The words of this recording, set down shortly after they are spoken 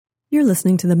You're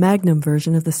listening to the Magnum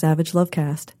version of the Savage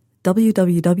Lovecast.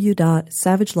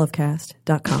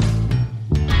 www.savagelovecast.com.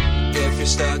 If you're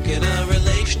stuck in a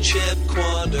relationship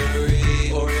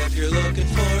quandary, or if you're looking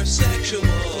for sexual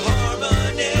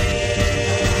harmony,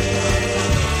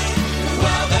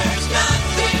 well, there's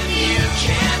nothing you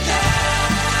can't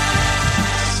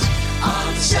ask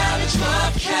on the Savage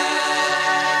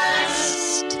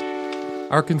Lovecast.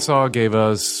 Arkansas gave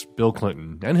us Bill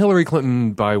Clinton and Hillary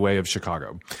Clinton by way of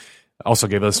Chicago. Also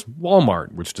gave us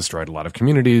Walmart, which destroyed a lot of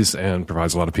communities and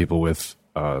provides a lot of people with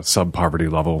sub-poverty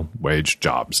level wage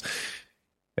jobs.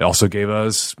 It also gave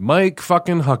us Mike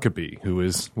fucking Huckabee, who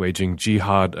is waging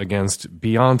jihad against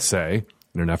Beyonce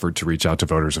in an effort to reach out to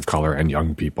voters of color and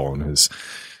young people in his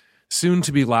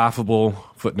soon-to-be laughable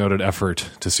footnoted effort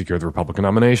to secure the Republican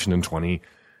nomination in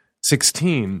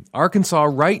 2016. Arkansas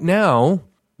right now,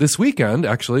 this weekend,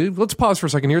 actually, let's pause for a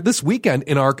second here. This weekend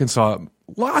in Arkansas,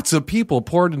 lots of people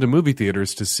poured into movie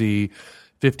theaters to see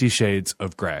 50 Shades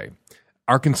of Grey.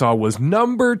 Arkansas was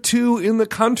number 2 in the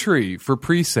country for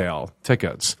pre-sale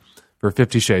tickets for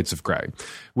 50 Shades of Grey,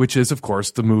 which is, of course,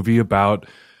 the movie about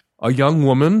a young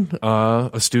woman,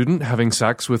 a student, having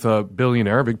sex with a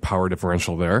billionaire, big power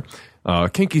differential there,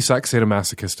 kinky sex,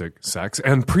 sadomasochistic sex,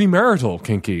 and premarital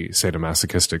kinky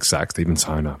sadomasochistic sex. They even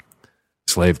sign a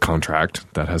slave contract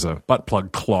that has a butt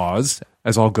plug clause,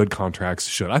 as all good contracts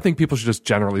should. I think people should just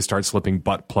generally start slipping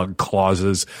butt plug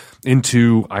clauses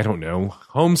into, I don't know,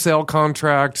 home sale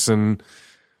contracts and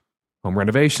home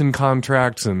renovation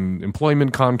contracts and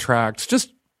employment contracts.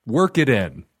 Just work it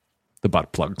in, the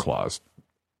butt plug clause,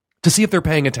 to see if they're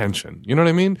paying attention. You know what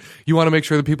I mean? You want to make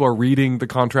sure that people are reading the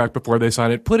contract before they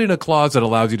sign it. Put in a clause that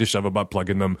allows you to shove a butt plug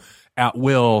in them at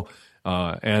will,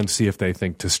 and see if they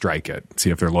think to strike it,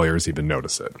 see if their lawyers even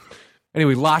notice it.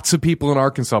 Anyway, lots of people in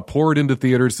Arkansas poured into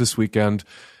theaters this weekend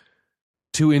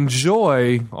to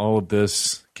enjoy all of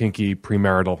this kinky,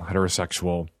 premarital,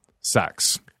 heterosexual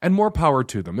sex. And more power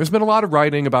to them. There's been a lot of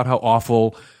writing about how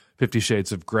awful 50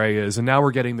 Shades of Grey is, and now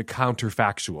we're getting the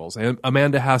counterfactuals. And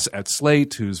Amanda Hess at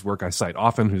Slate, whose work I cite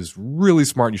often, who's really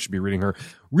smart, you should be reading her,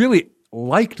 really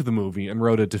liked the movie and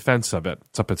wrote a defense of it.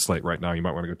 It's up at Slate right now. You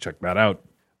might want to go check that out.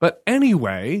 But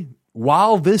anyway,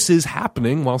 while this is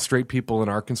happening, while straight people in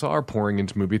Arkansas are pouring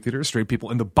into movie theaters, straight people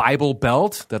in the Bible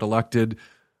Belt that elected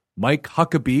Mike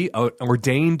Huckabee, an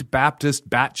ordained Baptist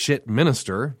batshit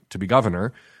minister, to be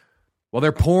governor, while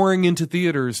they're pouring into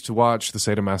theaters to watch the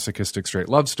sadomasochistic straight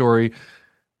love story,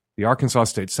 the Arkansas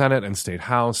State Senate and State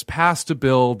House passed a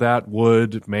bill that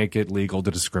would make it legal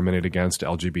to discriminate against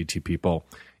LGBT people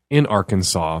in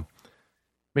Arkansas.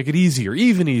 Make it easier,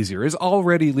 even easier. It's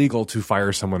already legal to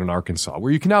fire someone in Arkansas,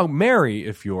 where you can now marry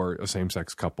if you're a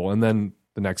same-sex couple and then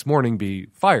the next morning be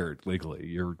fired legally.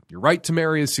 Your right to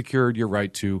marry is secured. Your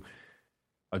right to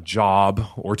a job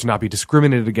or to not be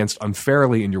discriminated against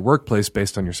unfairly in your workplace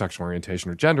based on your sexual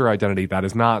orientation or gender identity, that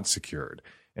is not secured.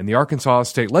 And the Arkansas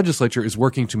state legislature is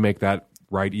working to make that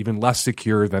right even less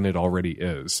secure than it already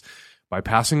is by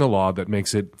passing a law that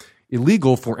makes it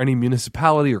illegal for any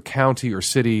municipality or county or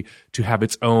city to have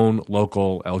its own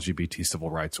local LGBT civil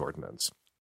rights ordinance.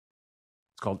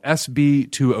 It's called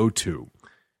SB 202,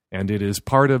 and it is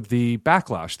part of the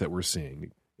backlash that we're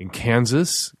seeing. In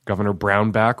Kansas, Governor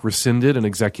Brownback rescinded an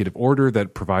executive order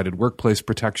that provided workplace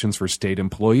protections for state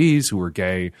employees who were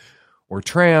gay or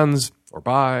trans or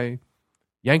bi.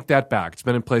 Yanked that back. It's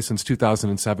been in place since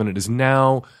 2007. It is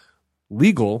now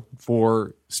legal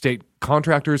for state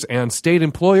contractors and state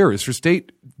employers, for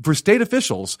state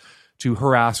officials to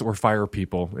harass or fire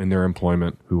people in their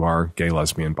employment who are gay,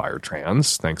 lesbian, bi, or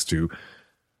trans, thanks to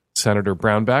Senator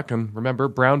Brownback. And remember,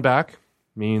 Brownback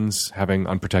means having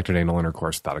unprotected anal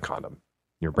intercourse without a condom.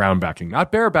 You're brownbacking,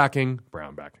 not barebacking,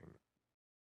 brownbacking.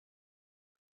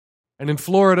 And in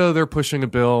Florida, they're pushing a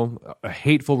bill, a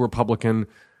hateful Republican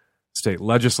state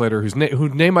legislator whose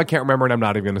name I can't remember and I'm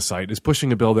not even going to cite, is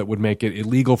pushing a bill that would make it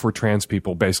illegal for trans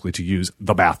people basically to use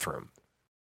the bathroom.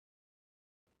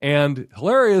 And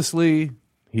hilariously,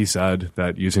 he said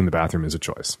that using the bathroom is a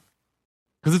choice.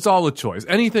 Because it's all a choice.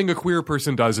 Anything a queer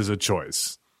person does is a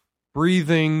choice.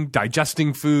 Breathing,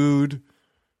 digesting food,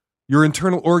 your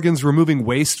internal organs removing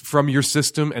waste from your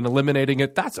system and eliminating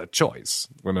it, that's a choice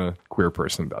when a queer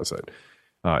person does it.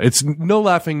 It's no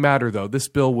laughing matter, though. This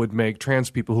bill would make trans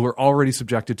people who are already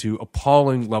subjected to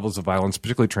appalling levels of violence,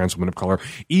 particularly trans women of color,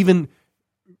 even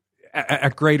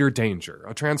at greater danger.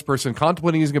 A trans person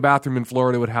contemplating using a bathroom in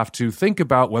Florida would have to think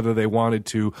about whether they wanted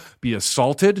to be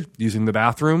assaulted using the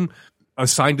bathroom,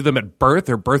 assigned to them at birth,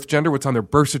 their birth gender, what's on their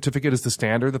birth certificate is the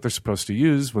standard that they're supposed to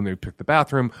use when they pick the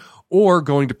bathroom, or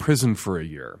going to prison for a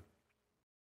year.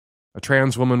 A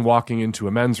trans woman walking into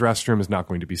a men's restroom is not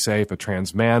going to be safe. A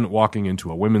trans man walking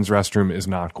into a women's restroom is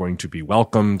not going to be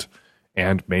welcomed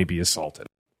and may be assaulted.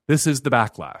 This is the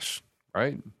backlash,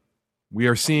 right? We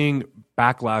are seeing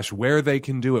backlash where they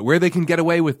can do it, where they can get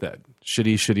away with it.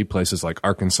 Shitty places like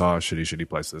Arkansas, shitty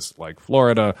places like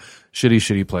Florida,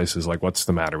 shitty places like what's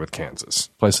the matter with Kansas,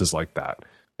 places like that.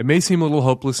 It may seem a little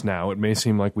hopeless now. It may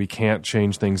seem like we can't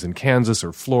change things in Kansas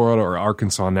or Florida or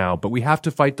Arkansas now, but we have to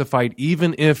fight the fight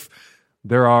even if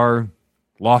there are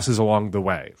losses along the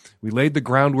way. We laid the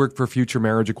groundwork for future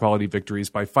marriage equality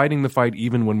victories by fighting the fight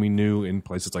even when we knew in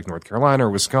places like North Carolina or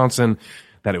Wisconsin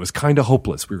that it was kind of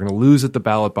hopeless. We were going to lose at the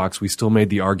ballot box. We still made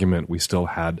the argument. We still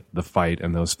had the fight,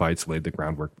 and those fights laid the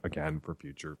groundwork again for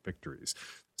future victories.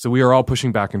 So we are all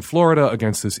pushing back in Florida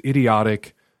against this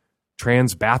idiotic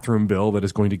trans bathroom bill that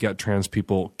is going to get trans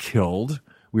people killed.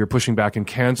 We are pushing back in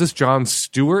Kansas. Jon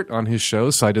Stewart on his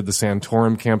show cited the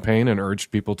Santorum campaign and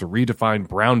urged people to redefine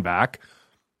brownback,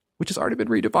 which has already been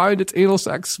redefined. It's anal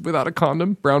sex without a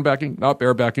condom. Brownbacking, not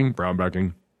barebacking,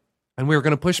 brownbacking. And we are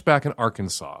going to push back in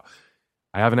Arkansas.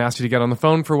 I haven't asked you to get on the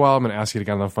phone for a while. I'm going to ask you to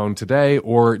get on the phone today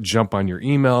or jump on your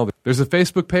email. There's a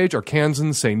Facebook page,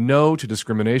 Arkansans Say No to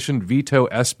Discrimination, Veto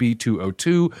SB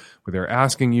 202, where they're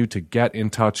asking you to get in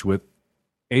touch with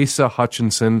Asa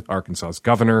Hutchinson, Arkansas's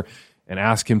governor, and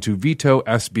ask him to veto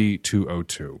SB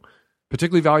 202.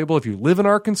 Particularly valuable if you live in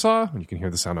Arkansas, and you can hear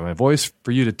the sound of my voice,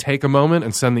 for you to take a moment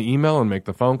and send the email and make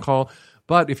the phone call.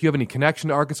 But if you have any connection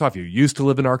to Arkansas, if you used to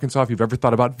live in Arkansas, if you've ever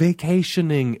thought about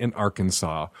vacationing in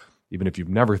Arkansas, even if you've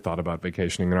never thought about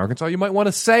vacationing in Arkansas, you might want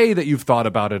to say that you've thought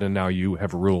about it and now you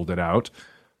have ruled it out.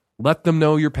 Let them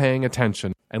know you're paying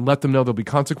attention, and let them know there'll be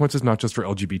consequences not just for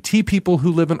LGBT people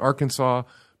who live in Arkansas,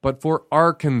 but for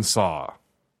Arkansas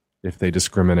if they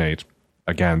discriminate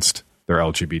against their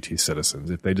LGBT citizens.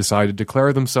 If they decide to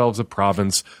declare themselves a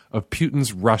province of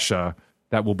Putin's Russia,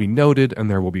 that will be noted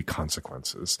and there will be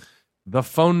consequences. The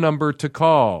phone number to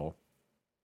call,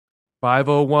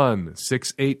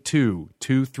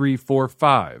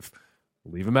 501-682-2345.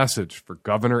 Leave a message for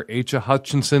Governor Asa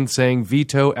Hutchinson saying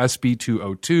veto SB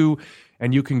 202,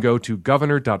 and you can go to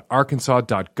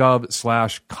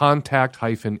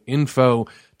governor.arkansas.gov/contact-info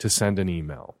to send an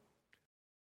email.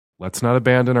 Let's not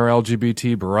abandon our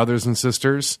LGBT brothers and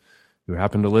sisters who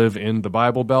happen to live in the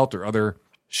Bible Belt or other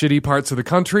shitty parts of the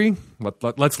country.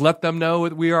 Let's let them know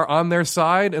that we are on their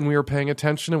side and we are paying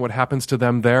attention, and what happens to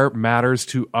them there matters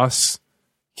to us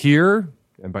here.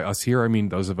 And by us here, I mean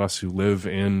those of us who live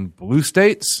in blue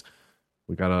states.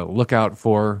 We got to look out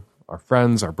for our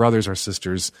friends, our brothers, our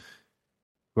sisters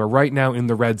who are right now in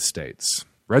the red states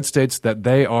that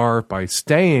they are, by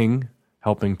staying,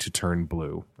 helping to turn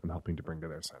blue and helping to bring to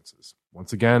their senses.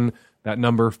 Once again, that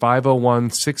number,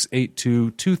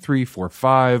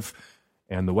 501-682-2345,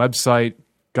 and the website,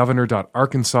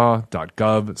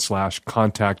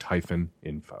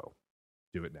 governor.arkansas.gov/contact-info.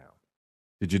 Do it now.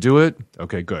 Did you do it?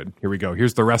 Okay, good. Here we go.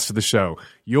 Here's the rest of the show.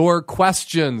 Your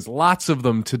questions, lots of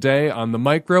them today on the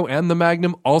Micro and the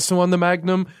Magnum. Also on the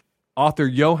Magnum, author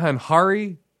Johann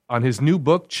Hari on his new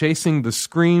book, Chasing the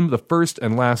Scream, The First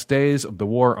and Last Days of the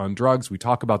War on Drugs. We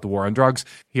talk about the war on drugs.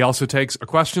 He also takes a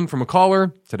question from a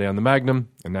caller today on the Magnum.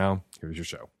 And now, here's your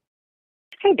show.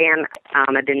 Hey, Dan.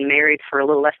 I've been married for a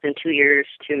little less than 2 years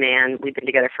to a man. We've been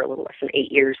together for a little less than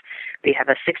 8 years. We have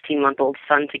a 16-month-old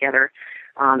son together.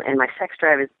 And my sex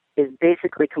drive is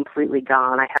basically completely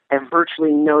gone. I have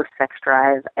virtually no sex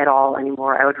drive at all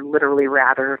anymore. I would literally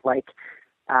rather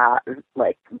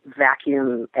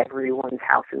vacuum everyone's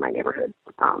house in my neighborhood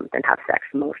than have sex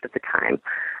most of the time,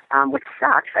 which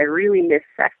sucks. I really miss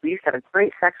sex. We used to have a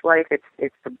great sex life.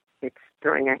 It's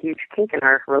throwing a huge kink in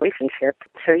our relationship.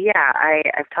 So yeah,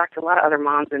 I've talked to a lot of other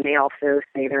moms, and they also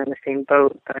say they're in the same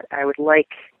boat. But I would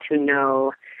like to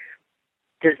know,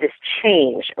 does this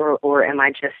change, or am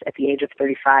I just at the age of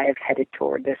 35 headed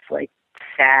toward this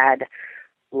sad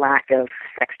lack of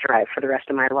sex drive for the rest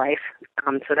of my life?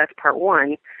 So that's part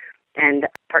one. And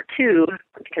part two,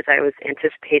 because I was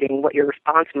anticipating what your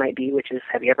response might be, which is,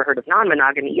 have you ever heard of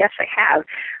non-monogamy? Yes, I have.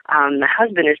 My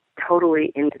husband is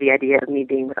totally into the idea of me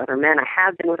being with other men. I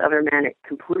have been with other men. It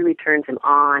completely turns him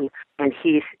on, and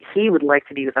he would like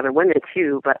to be with other women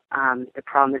too, but the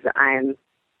problem is that I am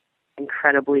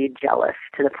incredibly jealous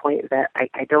to the point that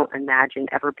I don't imagine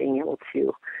ever being able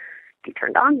to be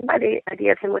turned on by the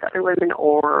idea of him with other women,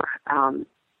 or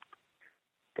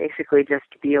basically just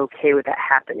be okay with that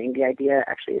happening. The idea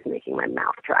actually is making my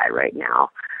mouth dry right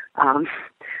now. I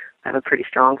have a pretty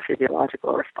strong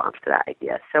physiological response to that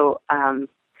idea. So he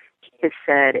has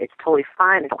said it's totally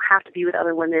fine. I don't have to be with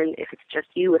other women. If it's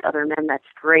just you with other men, that's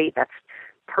great. That's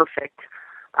perfect.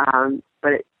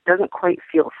 But it doesn't quite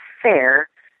feel fair.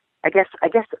 I guess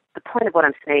the point of what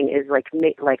I'm saying is like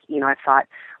I thought,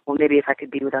 well, maybe if I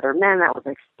could be with other men, that would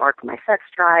like spark my sex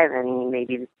drive, and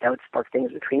maybe that would spark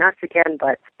things between us again.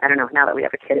 But I don't know. Now that we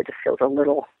have a kid, it just feels a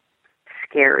little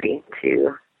scary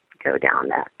to go down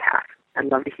that path. I'd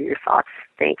love to hear your thoughts.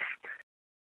 Thanks.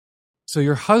 So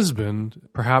your husband,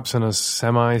 perhaps in a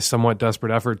somewhat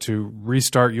desperate effort to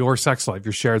restart your sex life,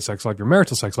 your shared sex life, your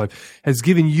marital sex life, has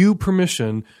given you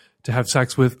permission to have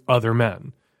sex with other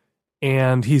men.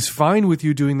 And he's fine with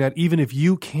you doing that even if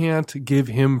you can't give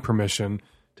him permission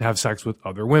to have sex with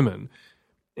other women.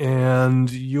 And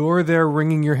you're there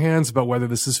wringing your hands about whether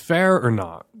this is fair or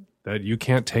not, that you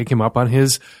can't take him up on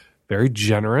his very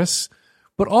generous,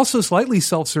 but also slightly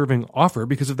self-serving offer,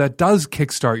 because if that does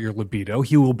kickstart your libido,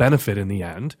 he will benefit in the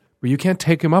end, but you can't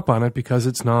take him up on it because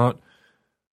it's not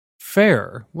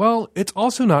fair. Well, it's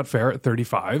also not fair at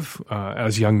 35,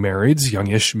 as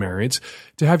youngish marrieds,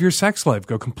 to have your sex life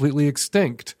go completely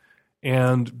extinct.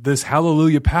 And this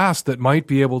hallelujah past that might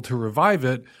be able to revive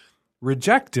it,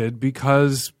 rejected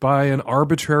because by an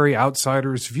arbitrary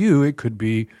outsider's view, it could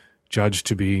be judged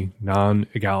to be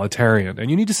non-egalitarian.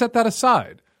 And you need to set that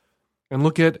aside and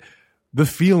look at the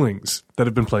feelings that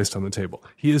have been placed on the table.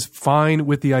 He is fine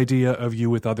with the idea of you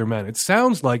with other men. It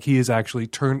sounds like he is actually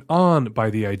turned on by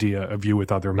the idea of you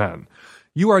with other men.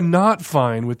 You are not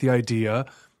fine with the idea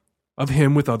of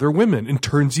him with other women. It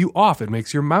turns you off. It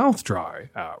makes your mouth dry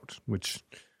out, which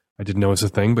I didn't know was a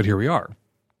thing, but here we are.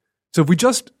 So if we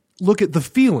just look at the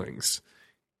feelings,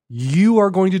 you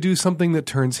are going to do something that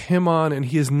turns him on, and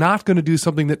he is not going to do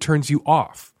something that turns you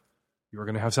off. You're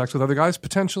going to have sex with other guys,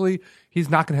 potentially. He's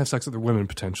not going to have sex with other women,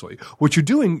 potentially. What you're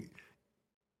doing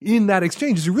in that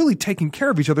exchange is you're really taking care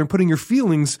of each other and putting your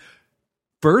feelings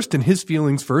first and his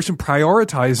feelings first and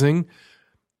prioritizing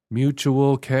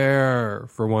mutual care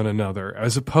for one another,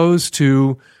 as opposed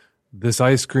to this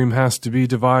ice cream has to be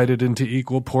divided into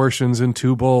equal portions in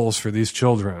 2 bowls for these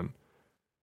children.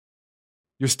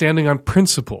 You're standing on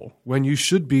principle when you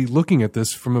should be looking at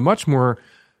this from a much more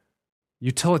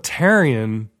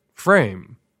utilitarian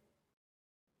frame.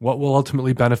 What will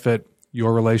ultimately benefit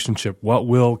your relationship? What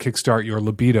will kickstart your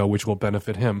libido, which will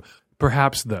benefit him?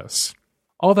 Perhaps this.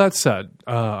 All that said,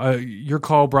 your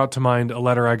call brought to mind a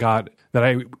letter I got that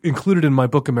I included in my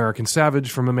book, American Savage,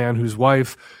 from a man whose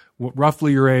wife,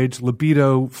 roughly your age,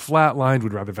 libido flatlined,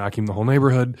 would rather vacuum the whole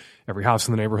neighborhood, every house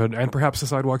in the neighborhood, and perhaps the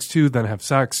sidewalks too, than have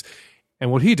sex.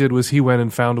 And what he did was he went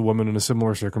and found a woman in a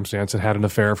similar circumstance and had an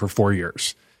affair for 4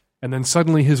 years. And then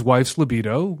suddenly his wife's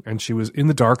libido, and she was in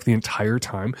the dark the entire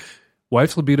time,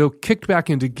 wife's libido kicked back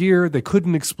into gear. They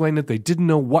couldn't explain it. They didn't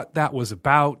know what that was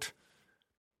about.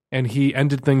 And he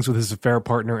ended things with his affair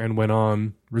partner and went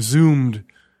on, resumed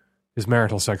his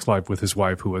marital sex life with his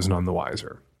wife, who was none the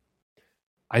wiser.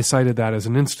 I cited that as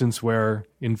an instance where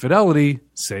infidelity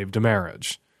saved a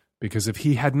marriage. Because if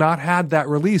he had not had that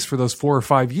release for those 4 or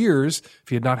 5 years, if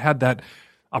he had not had that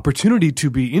opportunity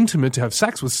to be intimate, to have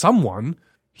sex with someone,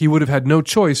 he would have had no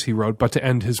choice, he wrote, but to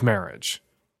end his marriage.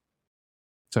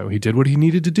 So he did what he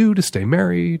needed to do to stay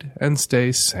married and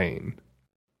stay sane.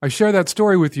 I share that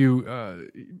story with you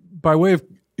by way of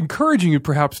encouraging you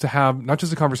perhaps to have not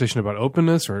just a conversation about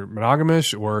openness or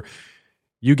monogamish or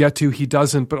you get to, he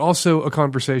doesn't, but also a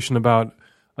conversation about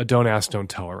a don't ask, don't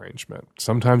tell arrangement.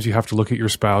 Sometimes you have to look at your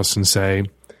spouse and say,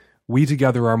 we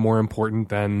together are more important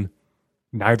than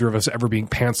neither of us ever being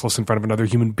pantsless in front of another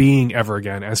human being ever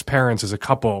again, as parents, as a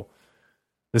couple,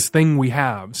 this thing we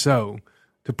have. So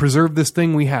to preserve this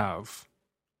thing we have,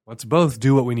 let's both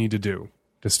do what we need to do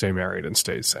to stay married and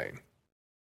stay sane.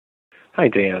 Hi,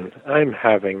 Dan. I'm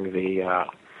having the,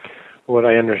 what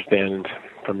I understand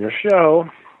from your show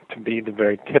to be the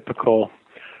very typical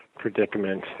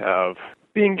predicament of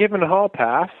being given a hall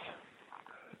pass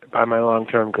by my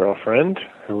long-term girlfriend,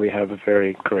 who we have a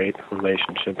very great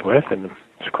relationship with, and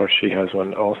of course she has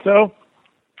one also.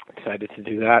 Decided to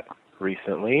do that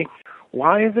recently.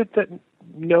 Why is it that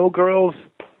no girls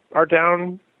are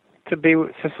down to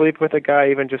sleep with a guy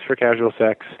even just for casual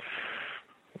sex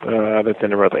that's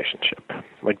in a relationship?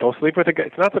 Like, they'll sleep with a guy.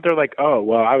 It's not that they're like, oh,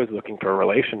 well, I was looking for a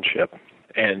relationship,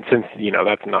 and since,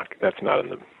 that's not in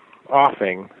the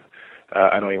offing,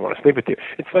 I don't even want to sleep with you.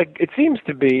 It's like, it seems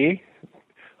to be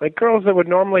like girls that would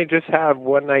normally just have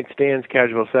one-night stands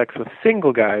casual sex with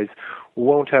single guys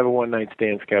won't have a one-night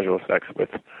stands casual sex with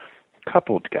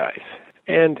coupled guys.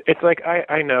 And it's like,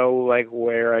 I know, like,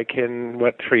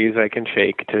 what trees I can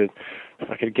shake to, if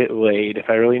I could get laid if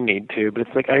I really need to, but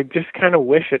it's like, I just kind of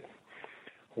wish it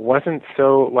wasn't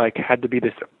so, like, had to be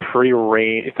this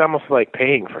prearranged. It's almost like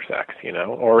paying for sex,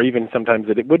 or even sometimes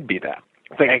that it would be that.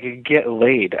 It's like I could get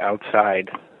laid outside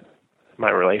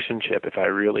my relationship if I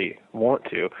really want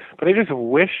to. But I just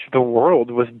wish the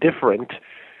world was different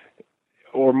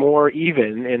or more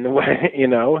even in the way,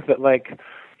 that like,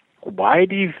 why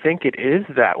do you think it is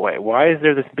that way? Why is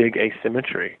there this big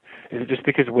asymmetry? Is it just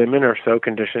because women are so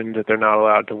conditioned that they're not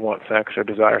allowed to want sex or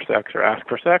desire sex or ask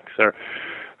for sex, or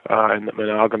and that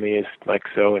monogamy is like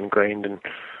so ingrained in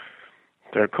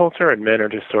their culture, and men are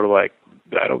just sort of like,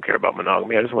 I don't care about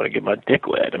monogamy. I just want to get my dick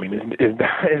wet. I mean, is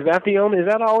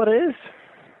that all it is?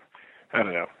 I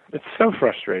don't know. It's so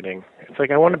frustrating. It's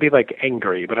like I want to be like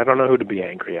angry, but I don't know who to be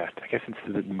angry at. I guess it's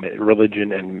the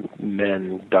religion and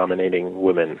men dominating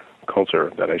women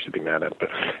culture that I should be mad at. But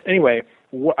anyway,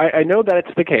 I know that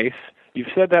it's the case. You've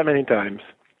said that many times.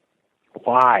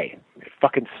 Why? It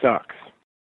fucking sucks.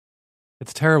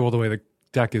 It's terrible the way the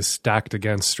deck is stacked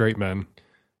against straight men,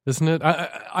 isn't it?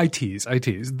 I tease.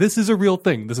 This is a real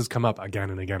thing. This has come up again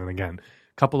and again and again.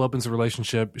 Couple opens a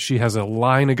relationship. She has a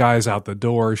line of guys out the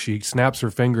door. She snaps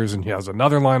her fingers and he has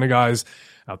another line of guys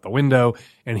out the window.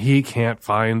 And he can't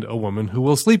find a woman who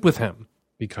will sleep with him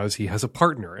because he has a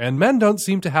partner. And men don't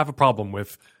seem to have a problem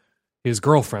with his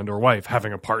girlfriend or wife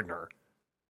having a partner.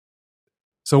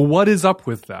 So what is up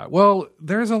with that? Well,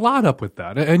 there's a lot up with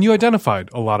that. And you identified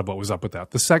a lot of what was up with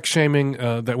that. The sex shaming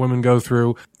that women go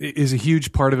through is a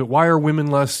huge part of it. Why are women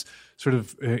less sort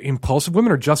of impulsive?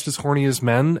 Women are just as horny as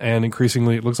men, and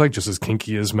increasingly it looks like just as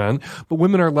kinky as men. But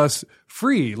women are less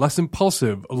free, less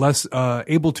impulsive, less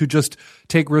able to just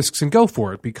take risks and go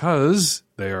for it because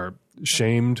they are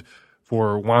shamed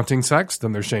for wanting sex,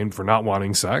 then they're shamed for not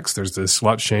wanting sex. There's this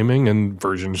slut shaming and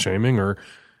virgin shaming or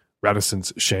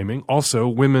reticence shaming. Also,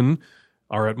 women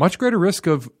are at much greater risk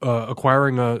of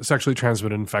acquiring a sexually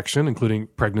transmitted infection, including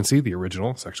pregnancy, the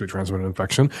original sexually transmitted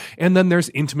infection. And then there's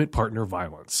intimate partner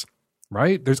violence,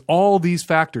 right? There's all these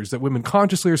factors that women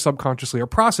consciously or subconsciously are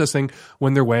processing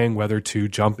when they're weighing whether to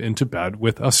jump into bed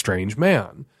with a strange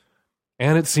man.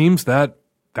 And it seems that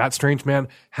that strange man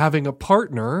having a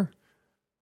partner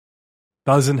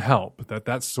doesn't help,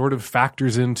 that sort of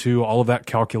factors into all of that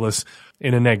calculus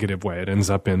in a negative way. It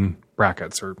ends up in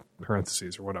brackets or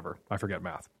parentheses or whatever. I forget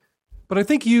math. But I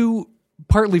think you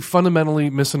partly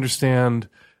fundamentally misunderstand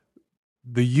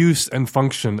the use and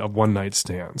function of one-night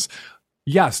stands.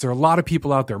 Yes, there are a lot of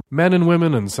people out there, men and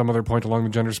women and some other point along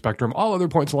the gender spectrum, all other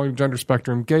points along the gender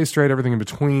spectrum, gay, straight, everything in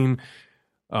between,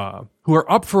 who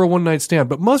are up for a one-night stand.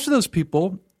 But most of those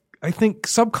people, I think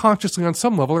subconsciously on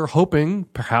some level, are hoping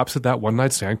perhaps that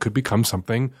one-night stand could become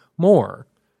something more.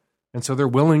 And so they're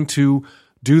willing to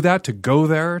do that, to go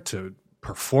there, to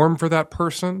perform for that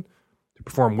person, to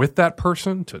perform with that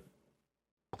person, to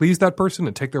please that person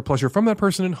and take their pleasure from that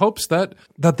person in hopes that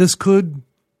this could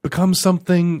become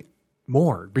something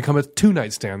more, become a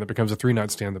 2-night stand that becomes a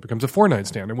 3-night stand that becomes a 4-night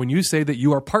stand. And when you say that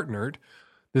you are partnered,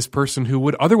 this person who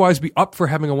would otherwise be up for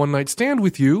having a one-night stand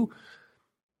with you,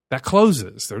 that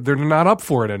closes. They're not up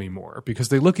for it anymore because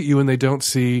they look at you and they don't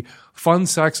see fun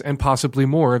sex and possibly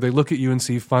more. They look at you and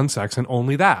see fun sex and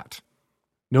only that.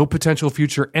 No potential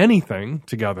future anything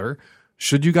together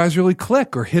should you guys really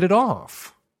click or hit it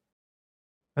off.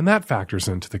 And that factors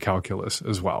into the calculus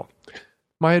as well.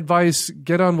 My advice,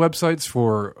 get on websites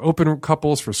for open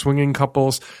couples, for swinging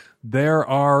couples. There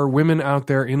are women out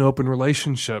there in open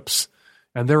relationships,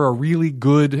 and there are really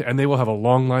good, and they will have a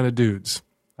long line of dudes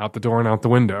out the door and out the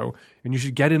window. And you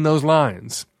should get in those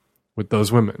lines with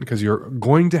those women because you're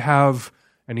going to have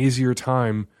an easier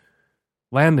time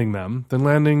landing them than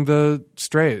landing the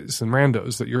strays and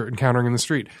randos that you're encountering in the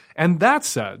street. And that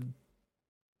said,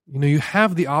 you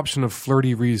have the option of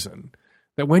flirty reason,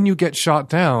 that when you get shot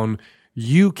down,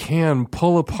 you can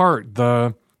pull apart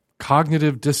the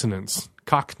cognitive dissonance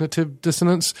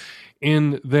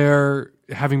in their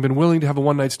having been willing to have a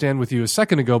one-night stand with you a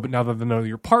second ago, but now that they know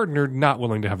your partner, not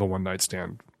willing to have a one-night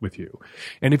stand with you.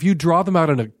 And if you draw them out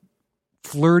in a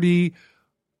flirty,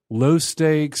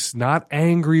 low-stakes, not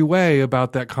angry way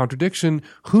about that contradiction,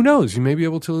 who knows? You may be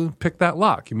able to pick that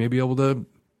lock. You may be able to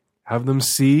have them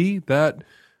see that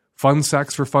fun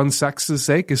sex for fun sex's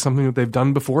sake is something that they've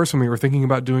done before, something we're thinking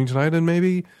about doing tonight, and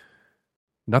maybe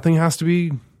nothing has to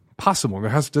be possible.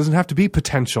 There doesn't have to be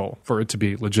potential for it to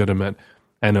be legitimate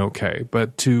and okay.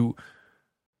 But to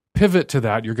pivot to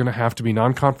that, you're going to have to be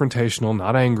non-confrontational,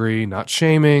 not angry, not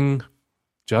shaming,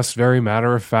 just very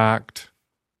matter-of-fact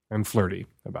and flirty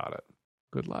about it.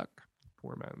 Good luck,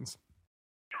 poor men's.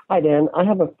 Hi, Dan. I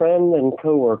have a friend and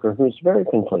coworker who's very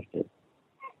conflicted.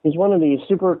 He's one of these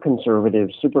super conservative,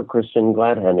 super Christian,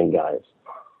 glad-handing guys.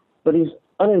 But he's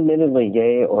unadmittedly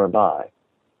gay or bi.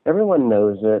 Everyone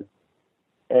knows it,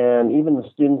 and even the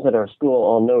students at our school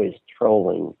all know he's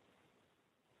trolling.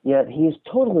 Yet he's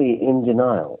totally in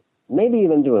denial, maybe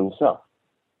even to himself.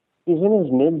 He's in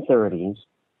his mid-30s,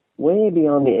 way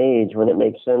beyond the age when it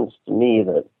makes sense to me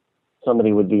that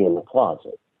somebody would be in the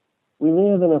closet. We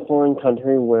live in a foreign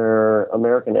country where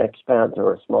American expats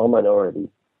are a small minority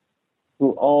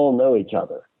who all know each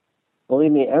other.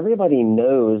 Believe me, everybody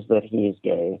knows that he's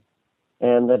gay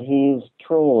and that he's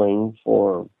trolling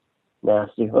for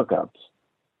nasty hookups.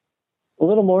 A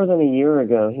little more than a year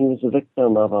ago, he was the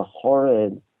victim of a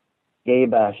horrid gay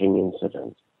bashing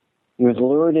incident. He was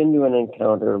lured into an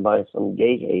encounter by some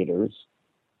gay haters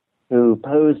who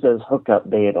posed as hookup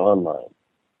bait online.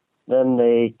 Then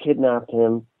they kidnapped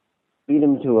him, beat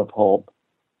him to a pulp,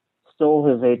 stole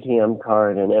his ATM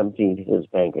card, and emptied his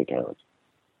bank account.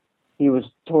 He was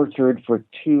tortured for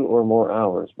 2 or more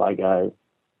hours by guys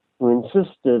who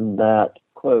insisted that,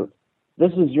 quote,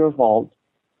 "This is your fault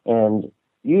and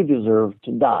you deserve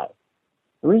to die."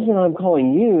 The reason I'm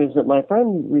calling you is that my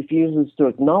friend refuses to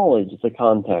acknowledge the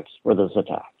context for this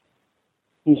attack.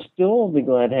 He's still the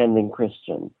glad-handing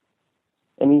Christian,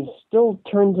 and he still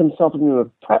turns himself into a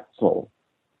pretzel,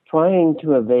 trying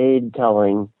to evade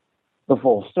telling the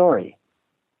full story.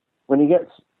 When he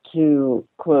gets to,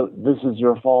 quote, "This is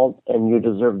your fault and you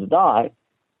deserve to die,"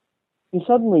 he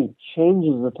suddenly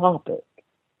changes the topic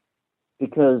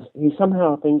because he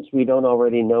somehow thinks we don't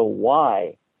already know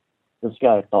why this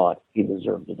guy thought he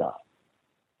deserved to die.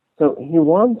 So he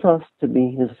wants us to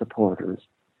be his supporters,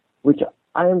 which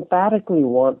I emphatically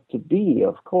want to be,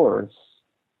 of course,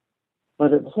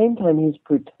 but at the same time he's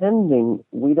pretending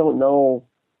we don't know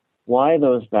why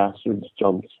those bastards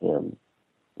jumped him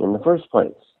in the first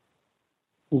place.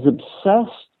 He's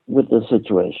obsessed with the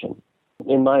situation.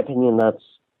 In my opinion, that's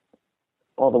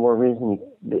all the more reason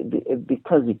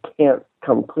because he can't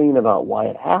come clean about why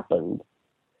it happened.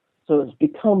 So it's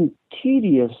become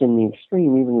tedious in the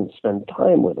extreme even to spend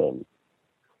time with him.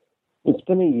 It's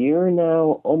been a year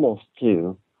now, almost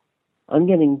 2. I'm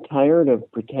getting tired of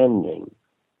pretending.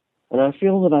 And I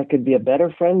feel that I could be a better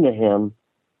friend to him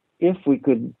if we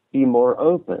could be more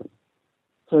open.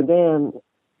 So Dan,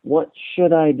 what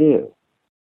should I do?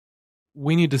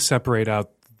 We need to separate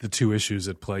out the two issues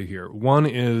at play here. One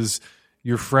is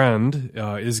your friend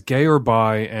is gay or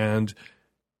bi and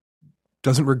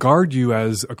doesn't regard you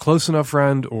as a close enough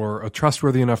friend or a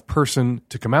trustworthy enough person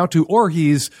to come out to, or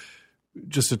he's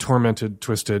just a tormented,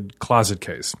 twisted closet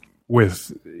case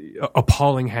with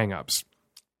appalling hang-ups.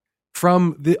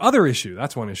 From the other issue,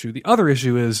 that's one issue. The other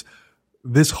issue is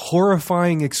this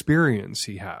horrifying experience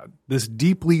he had, this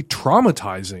deeply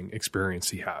traumatizing experience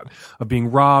he had of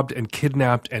being robbed and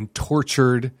kidnapped and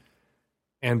tortured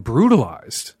and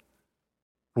brutalized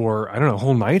for, I don't know, a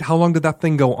whole night? How long did that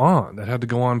thing go on? That had to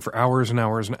go on for hours and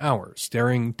hours and hours,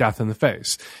 staring death in the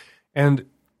face. And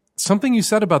something you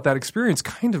said about that experience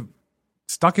kind of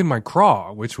stuck in my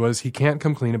craw, which was he can't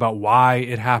come clean about why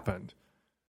it happened.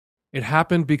 It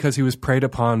happened because he was preyed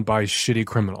upon by shitty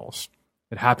criminals.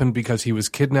 It happened because he was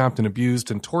kidnapped and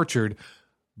abused and tortured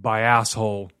by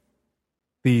asshole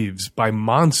thieves, by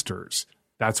monsters.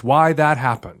 That's why that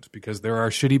happened, because there are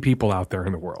shitty people out there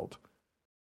in the world.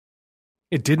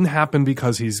 It didn't happen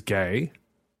because he's gay.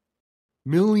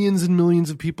 Millions and millions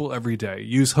of people every day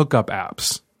use hookup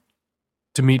apps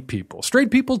to meet people.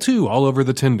 Straight people too, all over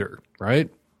the Tinder, right?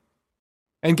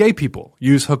 And gay people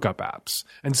use hookup apps.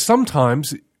 And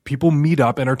sometimes people meet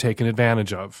up and are taken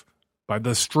advantage of by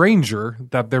the stranger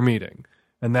that they're meeting.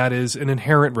 And that is an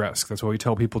inherent risk. That's why we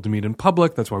tell people to meet in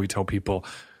public. That's why we tell people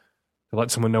to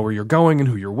let someone know where you're going and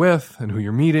who you're with and who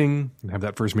you're meeting and have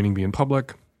that first meeting be in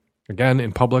public. Again,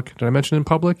 in public. Did I mention in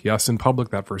public? Yes, in public,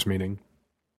 that first meeting.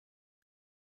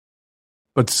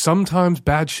 But sometimes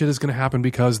bad shit is going to happen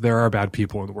because there are bad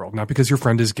people in the world, not because your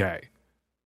friend is gay.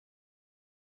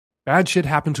 Bad shit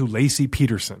happened to Lacey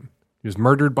Peterson. She was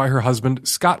murdered by her husband,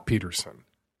 Scott Peterson.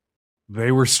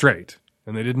 They were straight,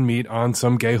 and they didn't meet on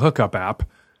some gay hookup app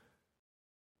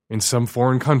in some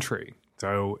foreign country.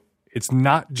 So it's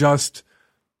not just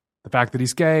the fact that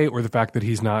he's gay or the fact that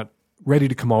he's not ready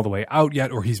to come all the way out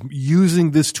yet, or he's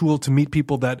using this tool to meet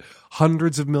people that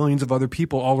hundreds of millions of other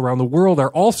people all around the world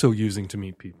are also using to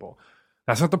meet people.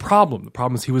 That's not the problem. The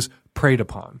problem is he was preyed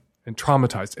upon and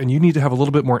traumatized, and you need to have a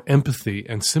little bit more empathy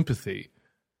and sympathy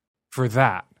for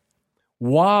that.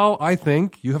 While I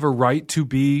think you have a right to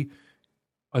be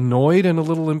annoyed and a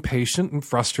little impatient and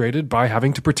frustrated by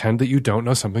having to pretend that you don't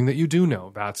know something that you do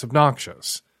know. That's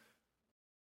obnoxious.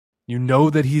 You know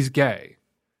that he's gay.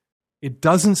 It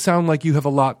doesn't sound like you have a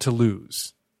lot to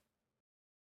lose.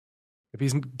 If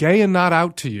he's gay and not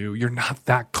out to you, you're not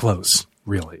that close,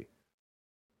 really.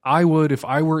 I would, if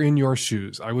I were in your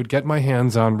shoes, I would get my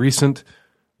hands on recent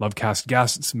Lovecast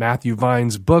guests Matthew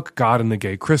Vine's book, God and the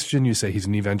Gay Christian. You say he's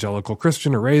an evangelical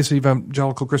Christian or raised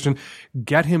evangelical Christian.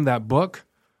 Get him that book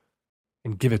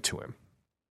and give it to him.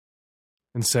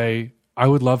 And say, I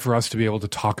would love for us to be able to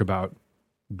talk about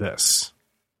this,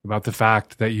 about the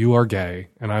fact that you are gay,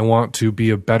 and I want to be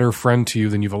a better friend to you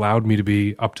than you've allowed me to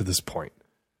be up to this point.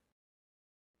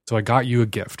 So I got you a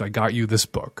gift. I got you this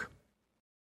book.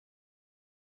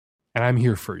 And I'm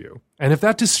here for you. And if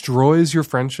that destroys your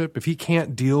friendship, if he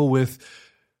can't deal with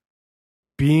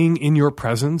being in your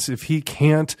presence, if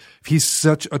he's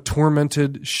such a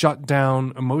tormented, shut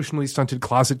down, emotionally stunted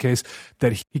closet case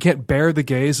that he can't bear the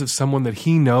gaze of someone that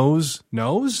he knows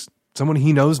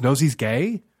he's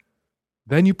gay,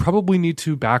 then you probably need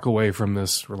to back away from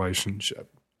this relationship.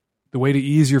 The way to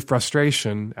ease your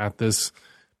frustration at this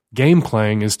game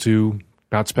playing is to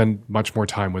not spend much more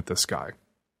time with this guy.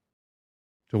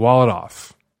 To wall it off.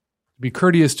 To be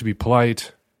courteous, to be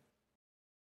polite,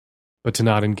 but to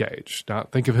not engage.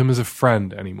 Not think of him as a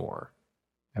friend anymore.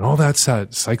 And all that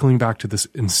said, cycling back to this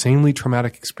insanely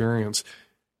traumatic experience,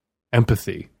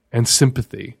 empathy and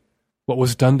sympathy. What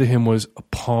was done to him was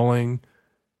appalling,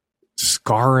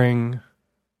 scarring,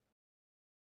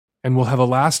 and will have a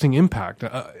lasting impact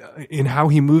in how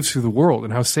he moves through the world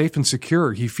and how safe and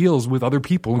secure he feels with other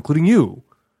people, including you.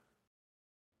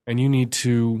 And you need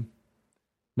to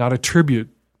not attribute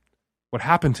what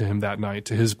happened to him that night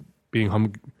to his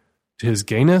to his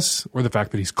gayness, or the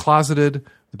fact that he's closeted,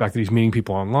 the fact that he's meeting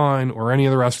people online, or any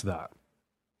of the rest of that.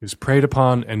 He was preyed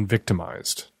upon and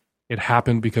victimized. It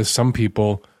happened because some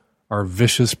people are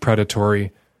vicious,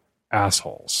 predatory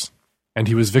assholes. And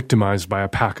he was victimized by a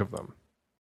pack of them.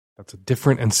 That's a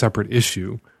different and separate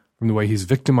issue from the way he's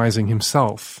victimizing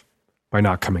himself by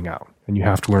not coming out. And you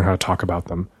have to learn how to talk about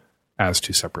them as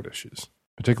two separate issues,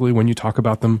 particularly when you talk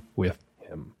about them with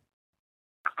him.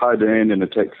 Hi, Dan, and the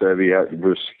tech-savvy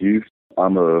at-risk youth.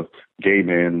 I'm a gay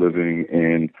man living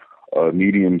in a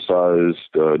medium-sized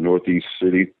northeast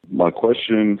city. My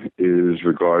question is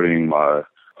regarding my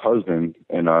husband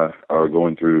and I are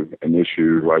going through an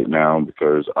issue right now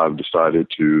because I've decided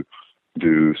to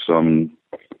do some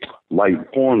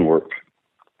light porn work.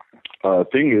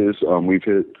 Thing is, we've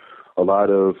hit a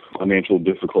lot of financial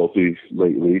difficulties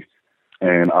lately,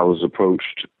 and I was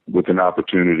approached with an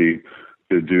opportunity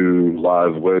to do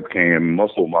live webcam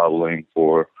muscle modeling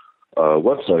for a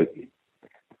website.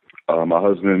 My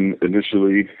husband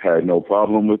initially had no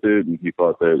problem with it, and he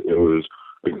thought that it was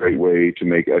a great way to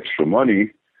make extra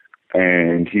money,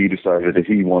 and he decided that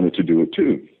he wanted to do it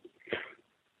too.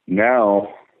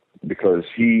 Now, because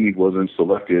he wasn't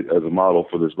selected as a model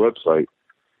for this website,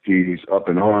 he's up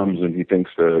in arms and he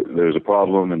thinks that there's a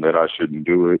problem and that I shouldn't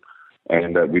do it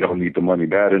and that we don't need the money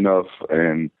bad enough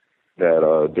and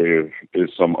that there is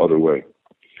some other way.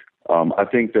 I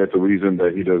think that the reason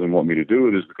that he doesn't want me to do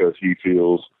it is because he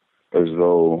feels as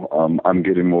though I'm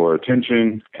getting more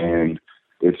attention, and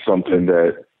it's something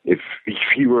that if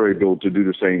he were able to do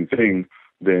the same thing,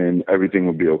 then everything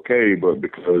would be okay. But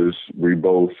because we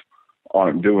both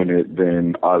aren't doing it,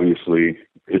 then obviously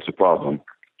it's a problem.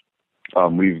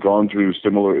 We've gone through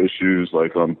similar issues,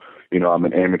 like, I'm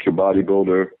an amateur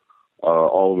bodybuilder.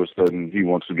 All of a sudden, he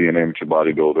wants to be an amateur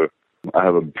bodybuilder. I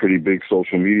have a pretty big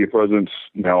social media presence.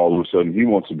 Now, all of a sudden, he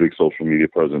wants a big social media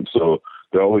presence. So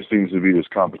there always seems to be this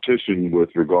competition with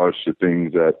regards to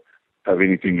things that have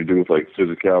anything to do with, like,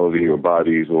 physicality or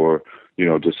bodies or,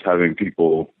 just having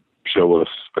people show us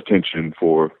attention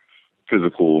for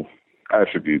physical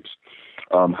attributes.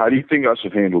 How do you think I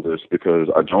should handle this? Because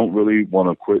I don't really want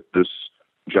to quit this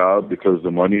job because the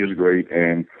money is great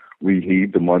and we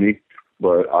need the money,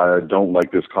 but I don't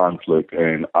like this conflict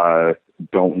and I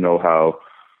don't know how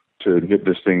to nip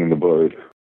this thing in the bud.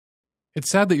 It's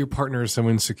sad that your partner is so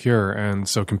insecure and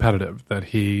so competitive that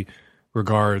he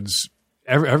regards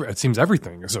it seems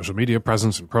everything, social media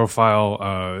presence and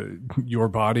profile, your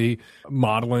body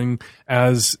modeling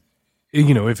as,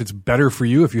 if it's better for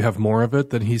you, if you have more of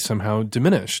it, then he's somehow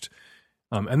diminished.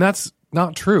 And that's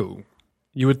not true.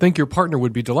 You would think your partner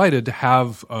would be delighted to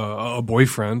have a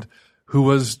boyfriend who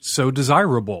was so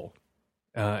desirable.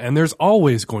 And there's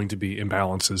always going to be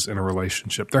imbalances in a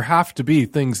relationship. There have to be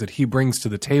things that he brings to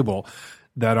the table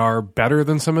that are better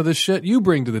than some of the shit you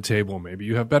bring to the table. Maybe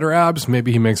you have better abs.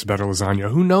 Maybe he makes better lasagna.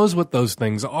 Who knows what those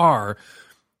things are?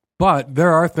 But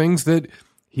there are things that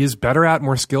he is better at,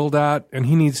 more skilled at, and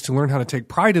he needs to learn how to take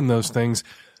pride in those things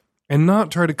and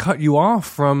not try to cut you off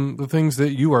from the things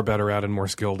that you are better at and more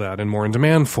skilled at and more in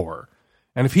demand for.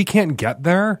 And if he can't get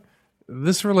there,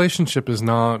 this relationship is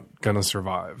not going to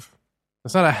survive.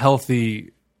 It's not a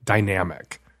healthy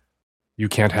dynamic. You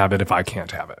can't have it if I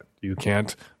can't have it. You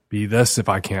can't be this if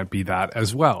I can't be that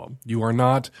as well. You are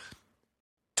not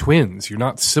twins. You're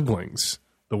not siblings.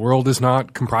 The world is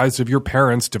not comprised of your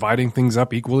parents dividing things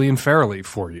up equally and fairly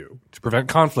for you to prevent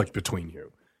conflict between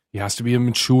you. He has to be a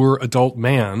mature adult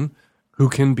man who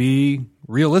can be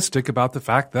realistic about the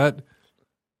fact that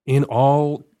in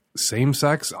all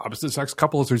same-sex, opposite-sex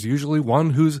couples, there's usually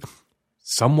one who's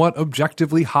somewhat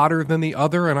objectively hotter than the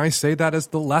other, and I say that as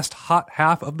the less hot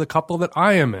half of the couple that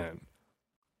I am in.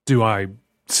 Do I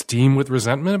steam with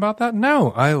resentment about that?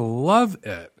 No, I love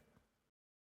it.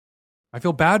 I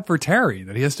feel bad for Terry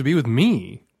that he has to be with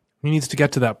me. He needs to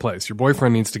get to that place. Your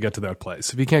boyfriend needs to get to that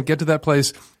place. If he can't get to that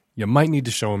place, you might need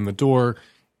to show him the door.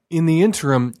 In the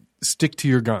interim, stick to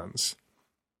your guns.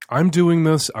 I'm doing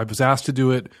this. I was asked to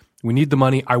do it. We need the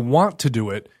money. I want to do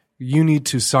it. You need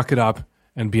to suck it up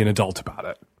and be an adult about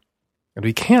it. And if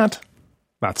he can't,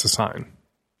 that's a sign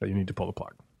that you need to pull the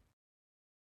plug.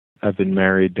 I've been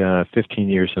married 15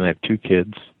 years and I have 2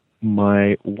 kids.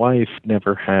 My wife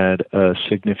never had a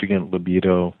significant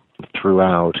libido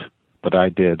throughout, but I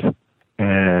did.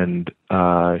 And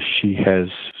she has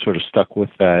sort of stuck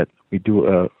with that. We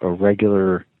do a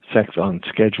regular sex on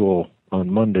schedule on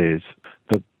Mondays.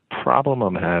 The problem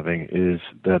I'm having is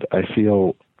that I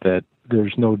feel that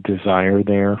there's no desire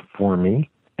there for me,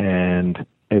 and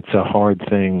it's a hard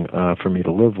thing for me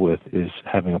to live with, is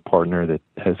having a partner that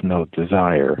has no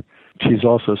desire. She's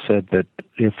also said that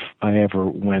if I ever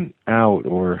went out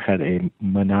or had a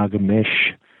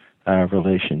monogamish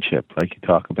relationship, like you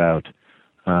talk about,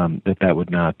 that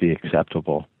would not be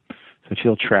acceptable. So I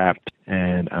feel trapped,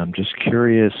 and I'm just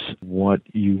curious what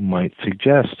you might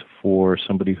suggest for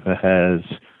somebody who has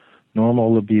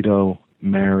normal libido,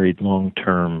 married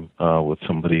long-term with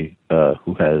somebody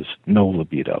who has no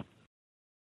libido.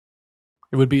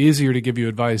 It would be easier to give you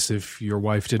advice if your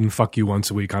wife didn't fuck you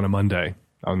once a week on a Monday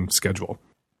on schedule.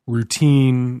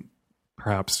 Routine,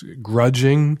 perhaps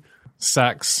grudging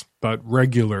sex, but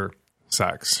regular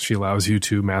sex. She allows you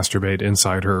to masturbate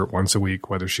inside her once a week,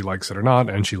 whether she likes it or not,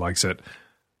 and she likes it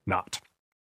not.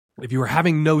 If you were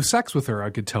having no sex with her, I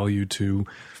could tell you to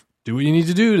do what you need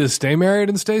to do to stay married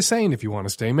and stay sane if you want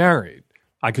to stay married.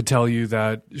 I could tell you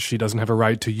that she doesn't have a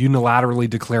right to unilaterally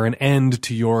declare an end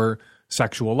to your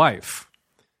sexual life.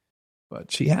 But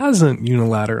she hasn't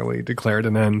unilaterally declared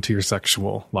an end to your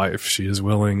sexual life. She is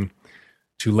willing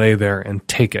to lay there and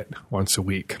take it once a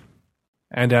week.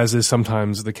 And as is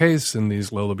sometimes the case in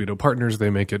these low libido partners, they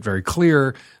make it very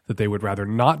clear that they would rather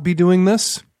not be doing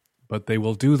this, but they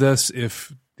will do this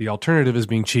if the alternative is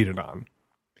being cheated on.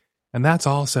 And that's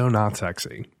also not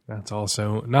sexy. That's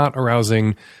also not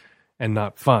arousing and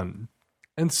not fun.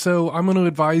 And so I'm going to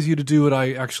advise you to do what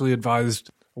I actually advised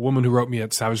a woman who wrote me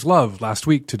at Savage Love last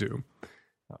week to do.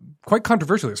 Quite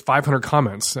controversially, there's 500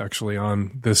 comments actually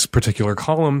on this particular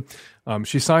column.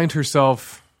 She signed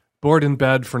herself bored in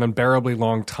bed for an unbearably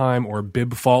long time, or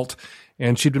bib fault,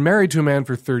 and she'd been married to a man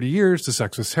for 30 years. The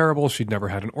sex was terrible. She'd never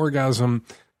had an orgasm.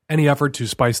 Any effort to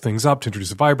spice things up, to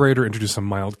introduce a vibrator, introduce some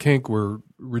mild kink, were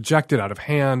rejected out of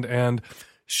hand, and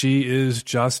she is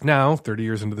just now, 30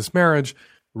 years into this marriage,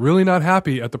 really not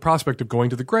happy at the prospect of going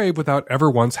to the grave without ever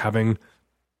once having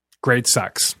great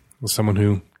sex with someone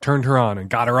who turned her on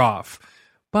and got her off.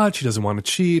 But she doesn't want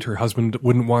to cheat. Her husband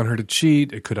wouldn't want her to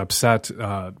cheat. It could upset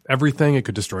everything. It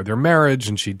could destroy their marriage.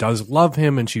 And she does love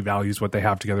him, and she values what they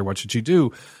have together. What should she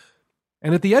do?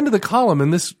 And at the end of the column,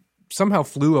 and this somehow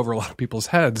flew over a lot of people's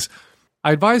heads,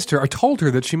 I told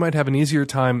her that she might have an easier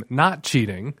time not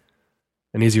cheating,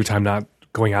 an easier time not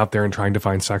going out there and trying to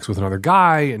find sex with another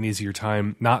guy, an easier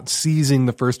time not seizing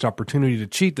the first opportunity to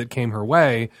cheat that came her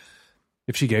way,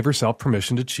 if she gave herself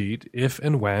permission to cheat if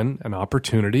and when an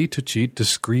opportunity to cheat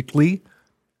discreetly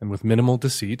and with minimal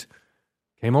deceit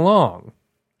came along.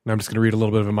 And I'm just going to read a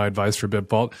little bit of my advice for bib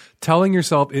fault. Telling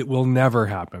yourself it will never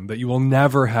happen, that you will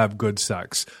never have good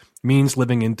sex, means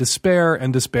living in despair,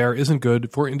 and despair isn't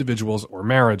good for individuals or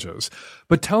marriages.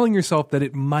 But telling yourself that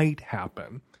it might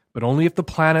happen, but only if the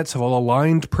planets have all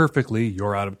aligned perfectly,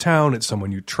 you're out of town, it's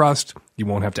someone you trust, you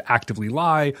won't have to actively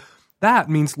lie, that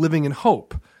means living in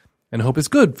hope. And hope is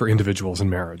good for individuals and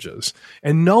marriages.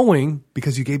 And knowing,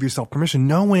 because you gave yourself permission,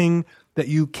 knowing that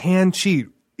you can cheat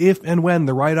if and when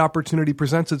the right opportunity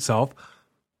presents itself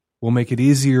will make it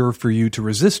easier for you to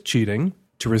resist cheating,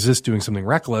 to resist doing something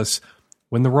reckless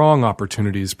when the wrong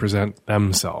opportunities present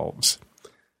themselves.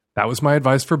 That was my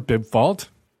advice for bib fault.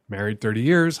 Married 30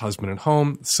 years, husband at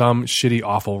home, some shitty,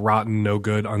 awful, rotten, no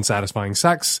good, unsatisfying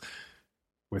sex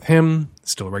with him,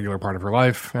 still a regular part of her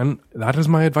life. And that is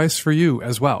my advice for you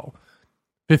as well.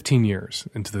 15 years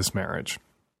into this marriage.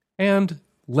 And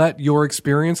let your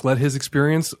experience, let his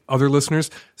experience, other listeners,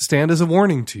 stand as a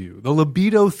warning to you. The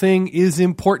libido thing is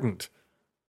important.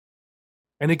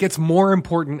 And it gets more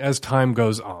important as time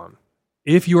goes on.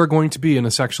 If you are going to be in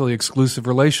a sexually exclusive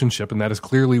relationship, and that is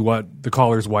clearly what the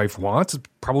caller's wife wants, it's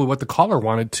probably what the caller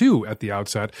wanted too at the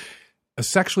outset, a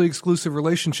sexually exclusive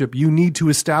relationship, you need to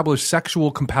establish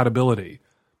sexual compatibility.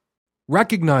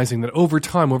 Recognizing that over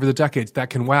time, over the decades,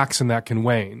 that can wax and that can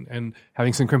wane, and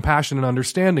having some compassion and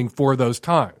understanding for those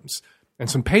times, and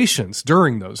some patience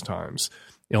during those times,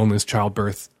 illness,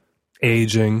 childbirth,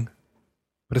 aging,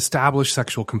 but establish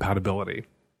sexual compatibility.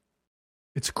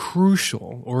 It's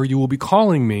crucial, or you will be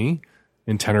calling me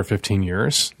in 10 or 15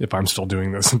 years, if I'm still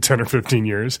doing this in 10 or 15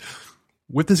 years,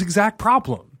 with this exact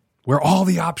problem, where all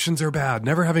the options are bad,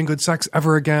 never having good sex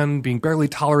ever again, being barely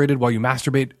tolerated while you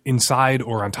masturbate inside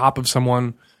or on top of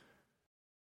someone,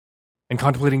 and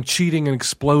contemplating cheating and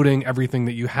exploding everything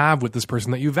that you have with this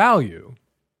person that you value.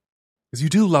 Because you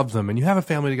do love them, and you have a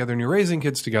family together, and you're raising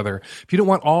kids together. If you don't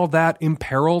want all that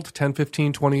imperiled 10,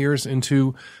 15, 20 years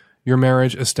into your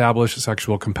marriage, establish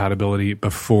sexual compatibility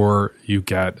before you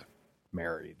get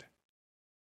married.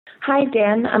 Hi,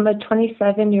 Dan. I'm a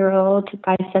 27-year-old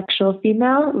bisexual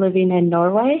female living in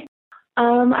Norway.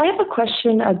 I have a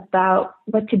question about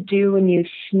what to do when you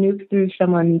snoop through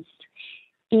someone's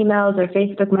emails or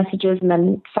Facebook messages and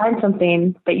then find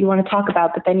something that you want to talk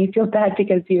about, but then you feel bad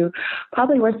because you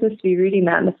probably weren't supposed to be reading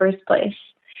that in the first place.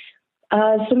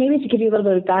 So maybe to give you a little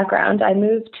bit of background, I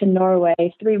moved to Norway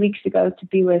 3 weeks ago to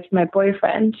be with my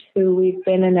boyfriend, who we've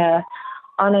been in a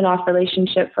on and off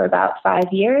relationship for about 5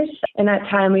 years. In that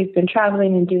time, we've been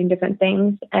traveling and doing different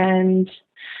things. And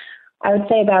I would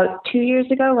say about 2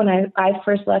 years ago, when I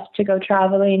first left to go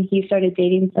traveling, he started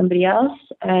dating somebody else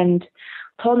and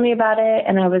told me about it.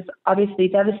 And I was obviously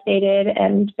devastated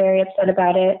and very upset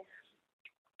about it.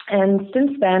 And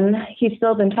since then, he's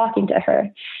still been talking to her.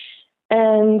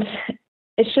 And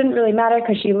it shouldn't really matter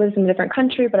because she lives in a different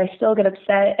country, but I still get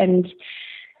upset. And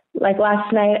like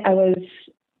last night, I was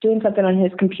doing something on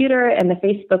his computer and the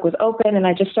Facebook was open and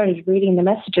I just started reading the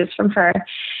messages from her.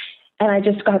 And I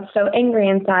just got so angry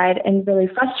inside and really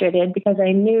frustrated because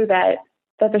I knew that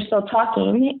they're still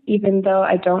talking, even though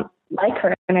I don't like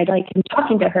her and I like him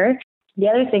talking to her. The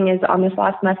other thing is, on this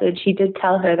last message, he did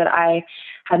tell her that I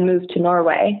had moved to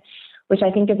Norway, which I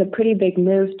think is a pretty big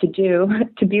move to do,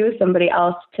 to be with somebody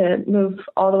else, to move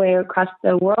all the way across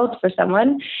the world for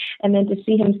someone, and then to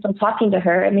see him still talking to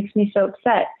her, it makes me so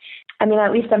upset. I mean,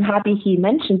 at least I'm happy he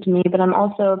mentioned me, but I'm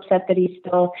also upset that he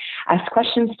still asks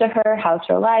questions to her, how's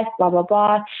her life, blah, blah,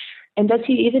 blah. And does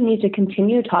he even need to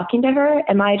continue talking to her?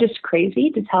 Am I just crazy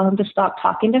to tell him to stop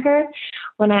talking to her?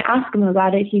 When I ask him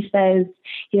about it, he says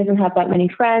he doesn't have that many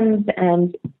friends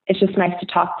and it's just nice to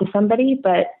talk to somebody,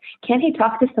 but can't he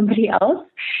talk to somebody else?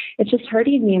 It's just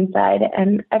hurting me inside.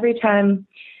 And every time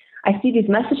I see these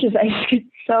messages, I just get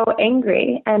so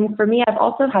angry. And for me, I've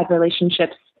also had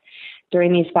relationships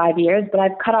during these 5 years, but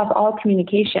I've cut off all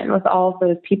communication with all of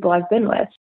those people I've been with.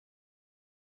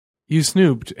 You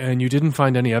snooped and you didn't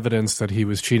find any evidence that he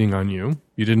was cheating on you.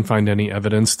 You didn't find any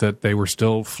evidence that they were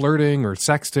still flirting or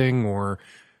sexting or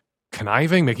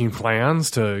conniving, making plans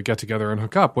to get together and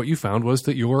hook up. What you found was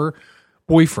that your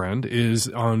boyfriend is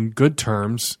on good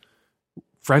terms,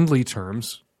 friendly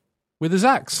terms with his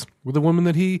ex, with a woman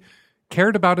that he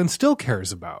cared about and still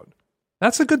cares about.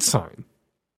 That's a good sign.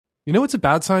 You know what's a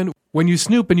bad sign? When you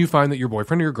snoop and you find that your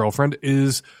boyfriend or your girlfriend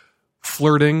is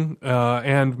flirting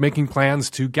and making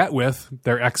plans to get with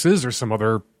their exes or some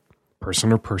other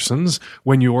person or persons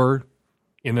when you're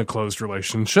in a closed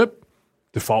relationship,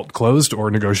 default closed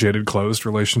or negotiated closed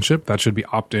relationship. That should be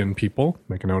opt-in, people.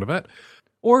 Make a note of it.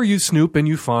 Or you snoop and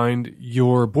you find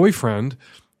your boyfriend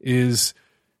is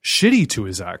shitty to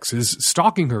his ex, is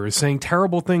stalking her, is saying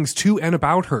terrible things to and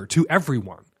about her, to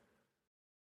everyone.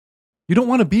 You don't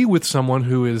want to be with someone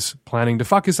who is planning to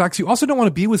fuck his ex. You also don't want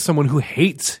to be with someone who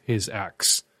hates his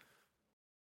ex.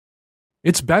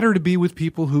 It's better to be with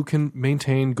people who can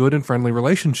maintain good and friendly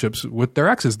relationships with their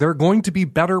exes. They're going to be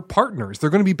better partners. They're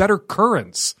going to be better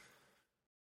currents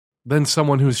than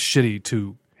someone who's shitty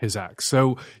to his ex.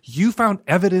 So you found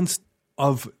evidence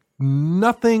of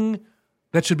nothing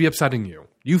that should be upsetting you.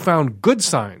 You found good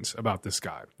signs about this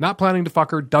guy. Not planning to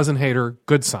fuck her, doesn't hate her,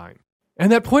 good sign.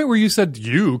 And that point where you said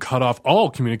you cut off all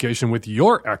communication with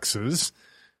your exes,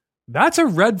 that's a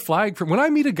red flag. When I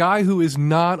meet a guy who is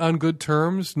not on good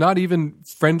terms, not even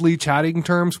friendly chatting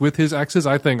terms with his exes,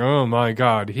 I think, oh my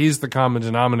God, he's the common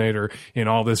denominator in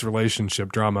all this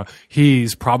relationship drama.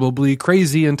 He's probably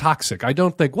crazy and toxic. I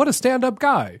don't think, what a stand-up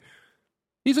guy.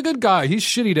 He's a good guy. He's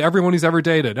shitty to everyone he's ever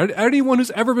dated. Anyone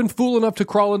who's ever been fool enough to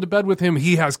crawl into bed with him,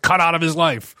 he has cut out of his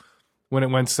life when it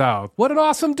went south. What an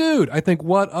awesome dude. I think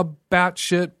what a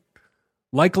batshit,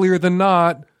 likelier than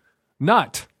not,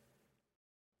 nut.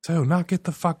 So knock it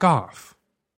the fuck off.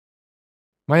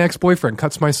 My ex-boyfriend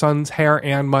cuts my son's hair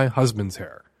and my husband's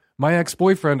hair. My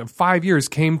ex-boyfriend of 5 years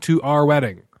came to our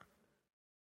wedding.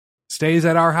 Stays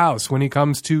at our house when he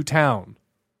comes to town.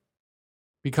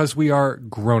 Because we are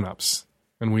grown-ups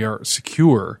and we are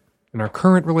secure in our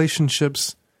current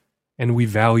relationships and we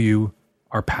value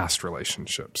our past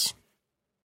relationships.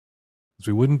 Because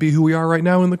we wouldn't be who we are right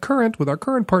now in the current with our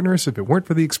current partners if it weren't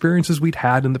for the experiences we'd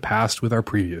had in the past with our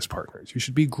previous partners. You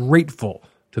should be grateful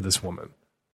to this woman.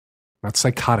 Not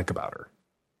psychotic about her.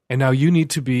 And now you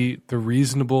need to be the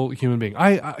reasonable human being.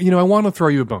 I want to throw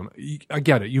you a bone. I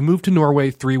get it. You moved to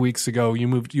Norway 3 weeks ago.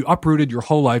 You uprooted your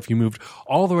whole life. You moved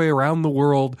all the way around the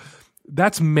world.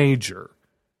 That's major,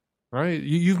 right?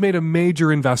 You've made a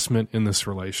major investment in this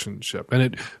relationship. And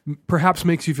it perhaps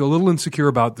makes you feel a little insecure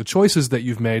about the choices that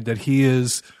you've made, that he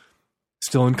is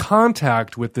still in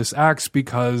contact with this ex,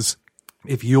 because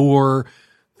if your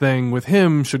thing with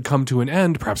him should come to an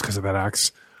end, perhaps because of that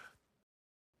ex,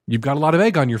 you've got a lot of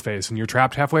egg on your face and you're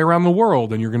trapped halfway around the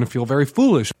world and you're going to feel very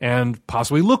foolish and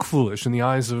possibly look foolish in the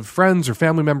eyes of friends or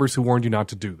family members who warned you not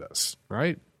to do this,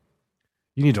 right?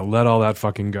 You need to let all that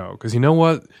fucking go. Because you know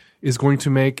what is going to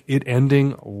make it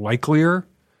ending likelier?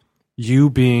 You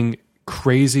being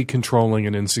crazy controlling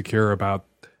and insecure about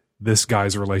this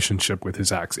guy's relationship with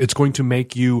his ex. It's going to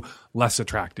make you less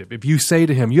attractive. If you say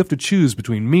to him, you have to choose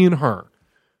between me and her.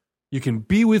 You can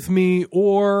be with me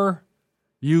or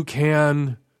you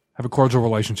can have a cordial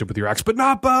relationship with your ex, but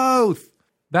not both.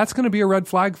 That's going to be a red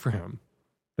flag for him,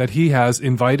 that he has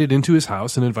invited into his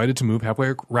house and invited to move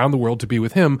halfway around the world to be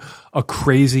with him, a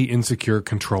crazy, insecure,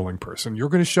 controlling person. You're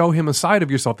going to show him a side of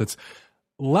yourself that's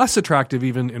less attractive,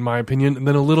 even in my opinion,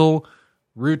 than a little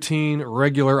routine,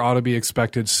 regular, ought to be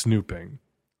expected snooping.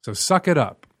 So suck it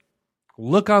up.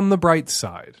 Look on the bright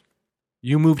side.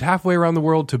 You moved halfway around the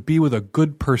world to be with a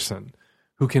good person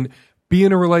who can be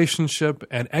in a relationship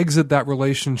and exit that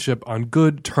relationship on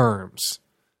good terms.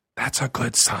 That's a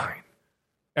good sign.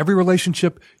 Every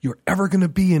relationship you're ever going to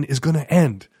be in is going to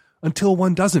end until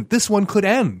one doesn't. This one could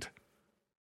end.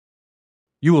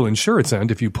 You will ensure its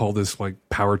end if you pull this like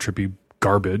power trippy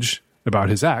garbage about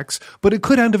his ex, but it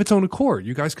could end of its own accord.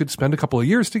 You guys could spend a couple of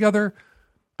years together,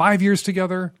 5 years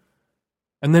together,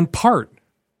 and then part.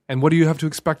 And what do you have to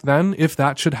expect then if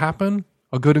that should happen?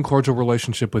 A good and cordial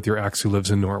relationship with your ex who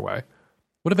lives in Norway.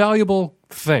 What a valuable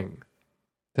thing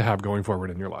to have going forward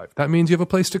in your life. That means you have a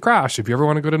place to crash if you ever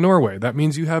want to go to Norway. That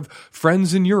means you have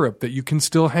friends in Europe that you can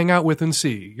still hang out with and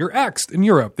see. Your ex in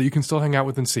Europe that you can still hang out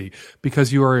with and see,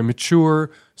 because you are a mature,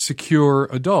 secure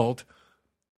adult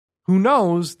who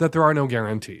knows that there are no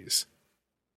guarantees.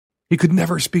 He could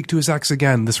never speak to his ex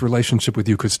again. This relationship with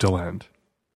you could still end.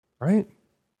 Right?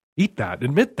 Eat that.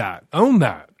 Admit that. Own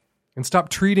that. And stop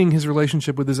treating his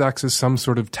relationship with his ex as some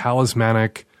sort of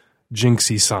talismanic,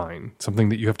 jinxy sign, something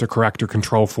that you have to correct or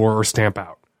control for or stamp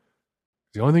out.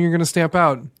 The only thing you're going to stamp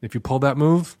out if you pull that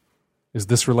move is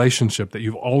this relationship that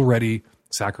you've already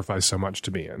sacrificed so much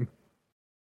to be in.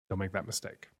 Don't make that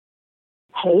mistake.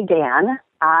 Hey, Dan.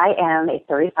 I am a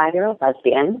 35-year-old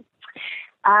lesbian.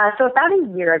 So about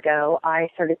a year ago, I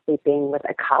started sleeping with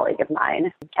a colleague of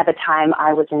mine. At the time,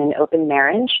 I was in an open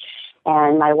marriage,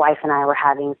 and my wife and I were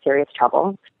having serious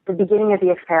trouble. The beginning of the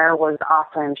affair was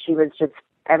awesome. She was just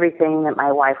everything that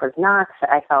my wife was not.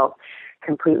 I felt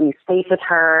completely safe with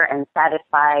her and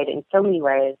satisfied in so many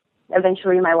ways.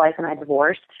 Eventually, my wife and I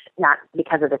divorced, not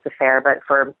because of this affair, but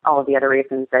for all of the other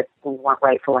reasons that we weren't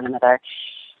right for one another.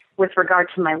 With regard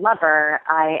to my lover,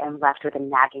 I am left with a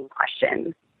nagging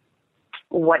question.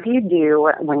 What do you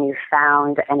do when you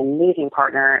found an amazing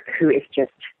partner who is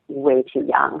just way too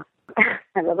young?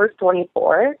 My lover's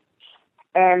 24.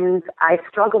 And I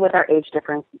struggle with our age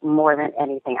difference more than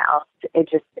anything else. It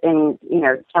just, in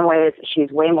some ways, she's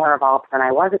way more evolved than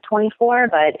I was at 24,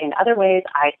 but in other ways,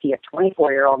 I see a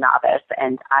 24-year-old novice,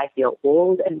 and I feel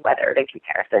old and weathered in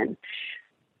comparison.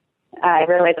 I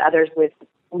realize others with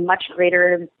much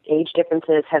greater age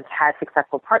differences have had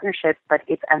successful partnerships, but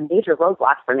it's a major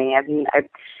roadblock for me. I mean, I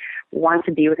want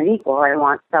to be with an equal. I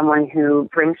want someone who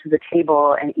brings to the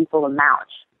table an equal amount.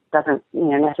 Doesn't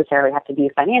necessarily have to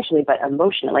be financially, but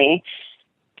emotionally.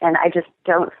 And I just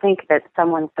don't think that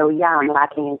someone so young,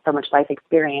 lacking in so much life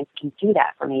experience, can do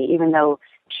that for me, even though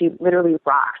she literally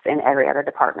rocks in every other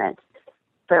department.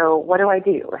 So what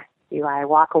do? Do I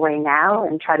walk away now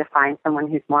and try to find someone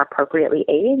who's more appropriately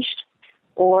aged?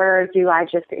 Or do I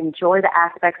just enjoy the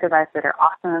aspects of us that are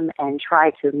awesome and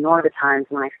try to ignore the times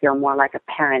when I feel more like a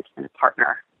parent than a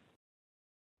partner?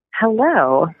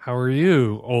 Hello. How are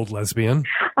you, old lesbian?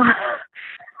 I'm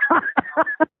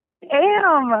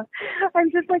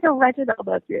just like a wretched old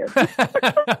lesbian.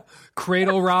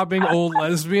 Cradle robbing old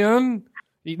lesbian?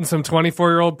 Eating some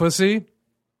 24-year-old pussy?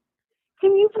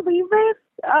 Can you believe this?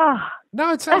 Oh.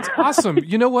 No, it sounds awesome.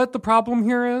 You know what the problem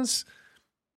here is?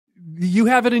 You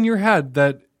have it in your head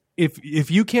that if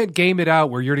you can't game it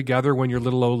out where you're together when you're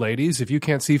little old ladies, if you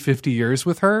can't see 50 years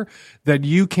with her, that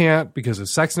you can't, because of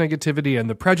sex negativity and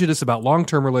the prejudice about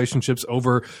long-term relationships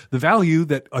over the value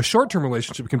that a short-term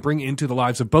relationship can bring into the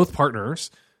lives of both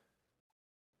partners.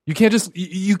 You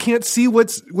can't see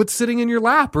what's sitting in your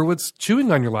lap or what's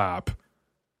chewing on your lap,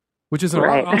 which is an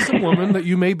awesome woman that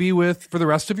you may be with for the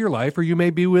rest of your life, or you may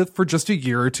be with for just a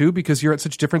year or two because you're at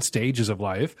such different stages of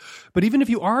life. But even if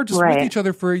you are just with each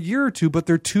other for a year or two, but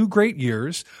they're 2 great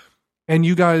years, and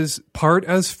you guys part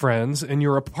as friends, and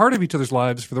you're a part of each other's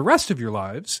lives for the rest of your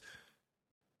lives,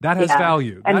 that has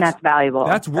value. And that's valuable.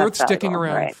 That's worth sticking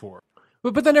around for.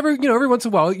 But then every once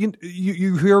in a while,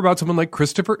 you hear about someone like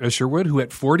Christopher Isherwood, who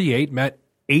at 48 met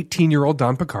 18-year-old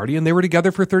Don Picardi, and they were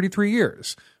together for 33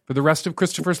 years. For the rest of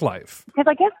Christopher's life. Because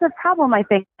I guess the problem I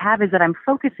think I have is that I'm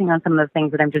focusing on some of the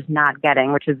things that I'm just not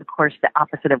getting, which is, of course, the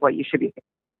opposite of what you should be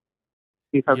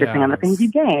focusing on the things you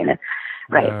gain.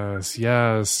 Right.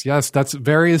 Yes. That's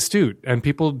very astute. And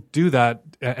people do that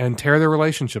and tear their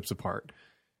relationships apart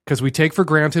because we take for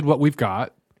granted what we've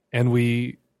got and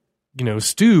we,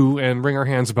 stew and wring our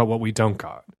hands about what we don't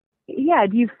got. Yeah.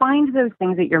 Do you find those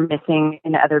things that you're missing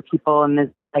in other people and this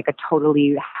like a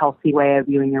totally healthy way of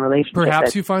viewing your relationship?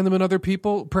 Perhaps you find them in other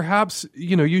people. Perhaps,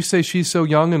 you say she's so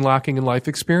young and lacking in life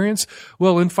experience.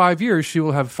 Well, in 5 years, she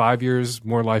will have 5 years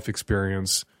more life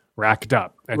experience racked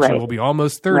up. And she will be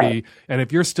almost 30. Right. And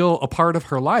if you're still a part of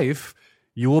her life,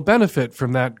 you will benefit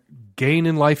from that gain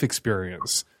in life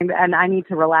experience. And I need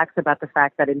to relax about the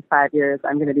fact that in 5 years,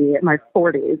 I'm going to be in my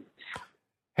 40s.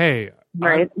 Hey,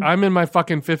 I'm in my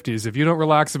fucking 50s. If you don't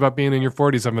relax about being in your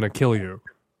 40s, I'm going to kill you.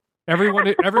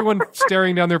 Everyone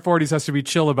staring down their 40s has to be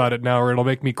chill about it now, or it'll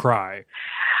make me cry.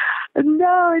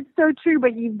 No, it's so true.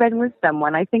 But you've been with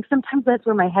someone. I think sometimes that's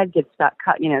where my head gets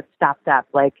stopped up.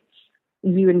 Like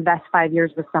you invest 5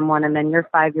 years with someone, and then you're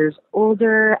 5 years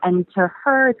older, and to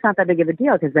her, it's not that big of a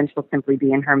deal because then she'll simply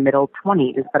be in her middle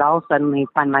 20s. But I'll suddenly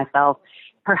find myself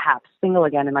perhaps single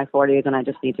again in my 40s, and I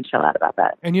just need to chill out about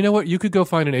that. And you know what? You could go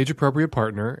find an age-appropriate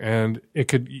partner, and you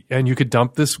could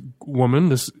dump this woman,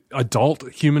 this adult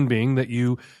human being that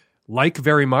you like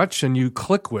very much and you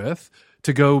click with,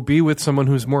 to go be with someone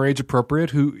who's more age-appropriate,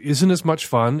 who isn't as much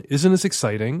fun, isn't as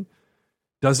exciting,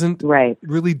 doesn't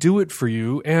really do it for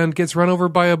you, and gets run over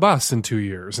by a bus in 2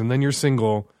 years, and then you're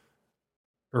single,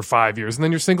 or 5 years, and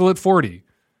then you're single at 40.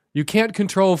 You can't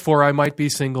control for I might be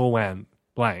single when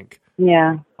blank.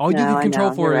 Yeah. All you can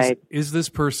control for is this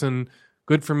person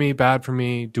good for me, bad for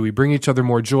me? Do we bring each other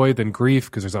more joy than grief?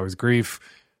 Because there's always grief.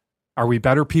 Are we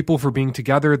better people for being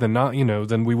together than not,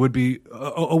 than we would be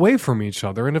away from each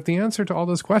other? And if the answer to all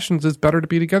those questions is better to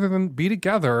be together than be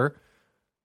together,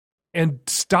 and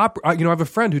stop. I have a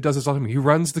friend who does this all the time. He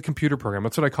runs the computer program.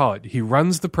 That's what I call it. He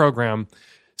runs the program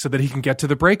so that he can get to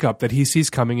the breakup that he sees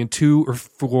coming in 2 or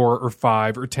 4 or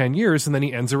 5 or 10 years, and then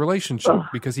he ends a relationship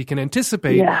because he can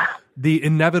anticipate the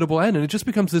inevitable end. And it just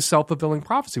becomes this self-fulfilling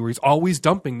prophecy where he's always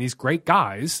dumping these great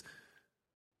guys,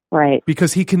 right?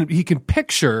 Because he can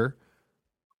picture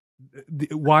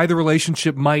why the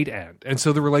relationship might end, and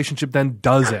so the relationship then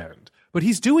does end. But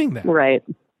he's doing that, right?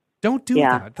 Don't do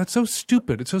that. That's so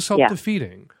stupid. It's so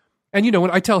self-defeating. And,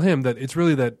 when I tell him that it's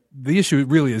really that the issue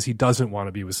really is he doesn't want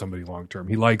to be with somebody long term.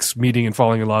 He likes meeting and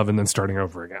falling in love and then starting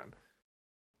over again.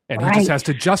 And he just has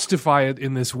to justify it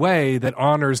in this way that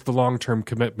honors the long term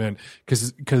commitment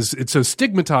because it's so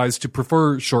stigmatized to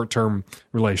prefer short term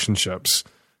relationships.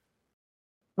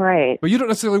 Right. But you don't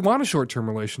necessarily want a short term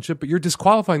relationship, but you're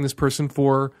disqualifying this person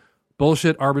for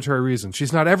bullshit, arbitrary reasons.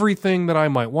 She's not everything that I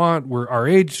might want. Our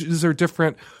ages are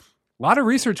different. A lot of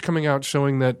research coming out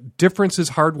showing that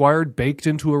differences hardwired, baked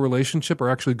into a relationship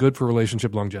are actually good for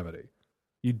relationship longevity.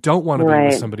 You don't want to be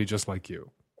with somebody just like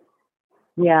you.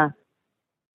 Yeah,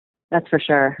 that's for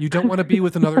sure. You don't want to be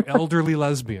with another elderly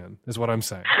lesbian, is what I'm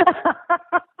saying.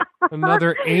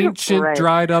 Another ancient,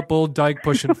 dried up old dyke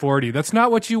pushing 40. That's not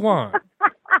what you want.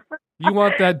 You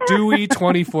want that dewy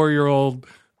 24-year-old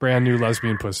brand new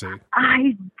lesbian pussy.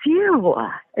 I do.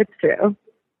 It's true.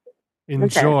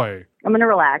 Enjoy. Okay. I'm going to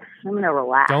relax.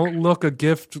 Don't look a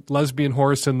gift lesbian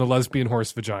horse in the lesbian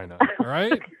horse vagina. All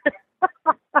right?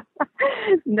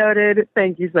 Noted.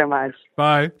 Thank you so much.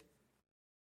 Bye.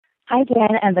 Hi,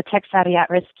 Dan and the Tech Savvy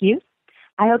At-Risk Youth.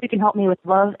 I hope you can help me with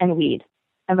love and weed.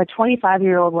 I'm a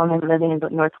 25-year-old woman living in the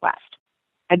Northwest.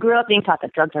 I grew up being taught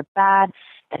that drugs are bad,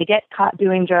 and to get caught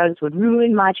doing drugs would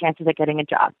ruin my chances at getting a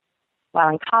job. While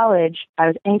in college, I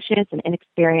was anxious and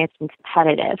inexperienced and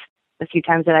competitive the few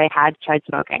times that I had tried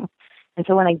smoking. And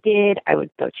so when I did, I would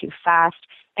go too fast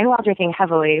and while drinking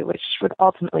heavily, which would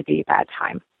ultimately be a bad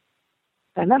time.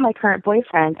 So I met my current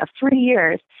boyfriend of 3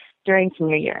 years during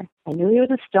senior year. I knew he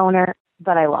was a stoner,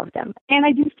 but I loved him. And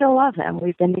I do still love him.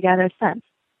 We've been together since.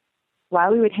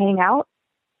 While we would hang out,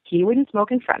 he wouldn't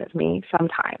smoke in front of me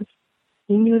sometimes.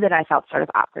 He knew that I felt sort of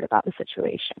awkward about the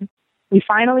situation. We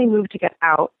finally moved to get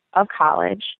out of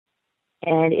college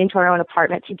and into our own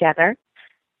apartment together.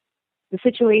 The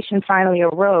situation finally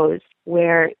arose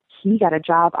where he got a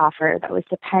job offer that was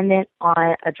dependent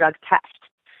on a drug test.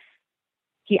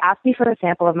 He asked me for a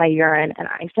sample of my urine, and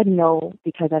I said no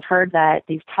because I've heard that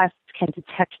these tests can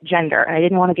detect gender, and I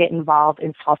didn't want to get involved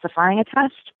in falsifying a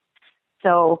test.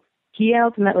 So he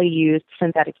ultimately used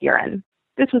synthetic urine.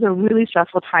 This was a really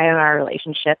stressful time in our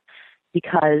relationship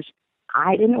because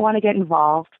I didn't want to get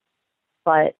involved,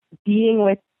 but being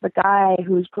with the guy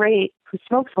who's great, who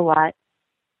smokes a lot,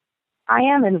 I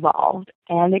am involved,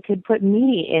 and it could put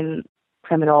me in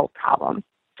criminal problems.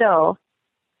 So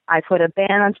I put a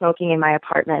ban on smoking in my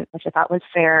apartment, which I thought was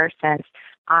fair since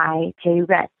I pay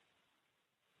rent.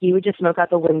 He would just smoke out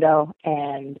the window,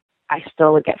 and I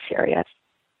still would get furious.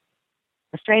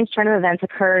 A strange turn of events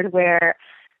occurred where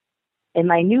in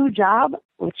my new job,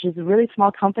 which is a really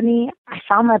small company, I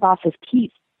found my boss's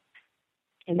keys.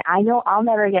 And I know I'll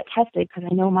never get tested because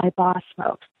I know my boss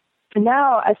smokes. So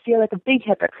now I feel like a big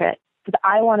hypocrite because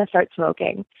I want to start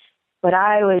smoking. But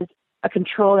I was a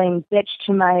controlling bitch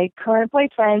to my current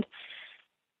boyfriend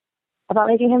about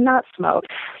making him not smoke.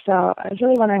 So I was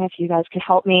really wondering if you guys could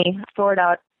help me sort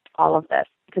out all of this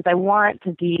because I want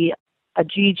to be a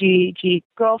GGG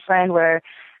girlfriend where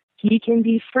he can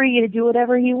be free to do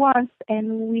whatever he wants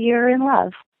and we're in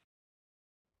love.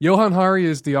 Johann Hari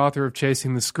is the author of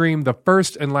Chasing the Scream, The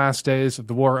First and Last Days of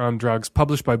the War on Drugs,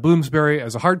 published by Bloomsbury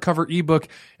as a hardcover ebook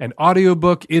and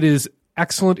audiobook. It is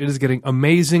excellent. It is getting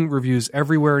amazing reviews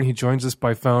everywhere, and he joins us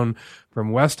by phone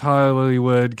from West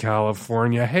Hollywood,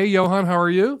 California. Hey, Johann, how are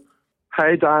you?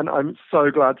 Hey, Dan. I'm so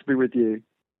glad to be with you.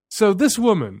 So this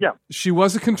woman, she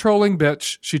was a controlling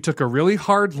bitch. She took a really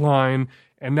hard line,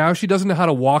 and now she doesn't know how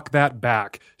to walk that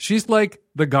back. She's like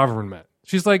the government.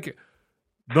 She's like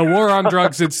the war on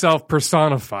drugs itself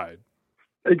personified.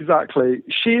 Exactly.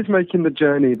 She's making the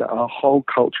journey that our whole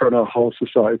culture and our whole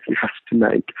society has to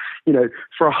make. You know,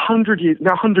 for 100 years,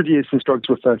 now 100 years since drugs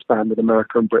were first banned in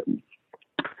America and Britain.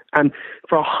 And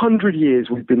for 100 years,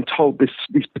 we've been told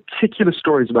these particular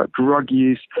stories about drug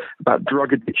use, about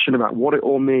drug addiction, about what it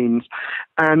all means.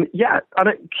 And and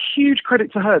a huge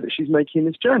credit to her that she's making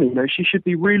this journey. You know, she should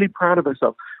be really proud of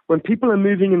herself. When people are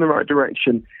moving in the right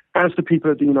direction, as the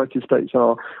people of the United States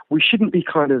are, we shouldn't be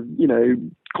kind of,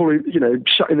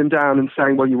 shutting them down and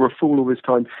saying, well, you were a fool all this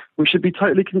time. We should be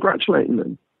totally congratulating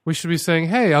them. We should be saying,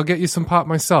 hey, I'll get you some pot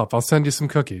myself. I'll send you some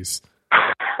cookies.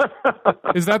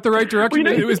 Is that the right direction?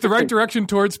 Is the right direction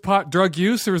towards pot drug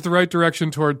use, or is the right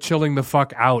direction toward chilling the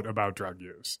fuck out about drug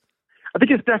use? I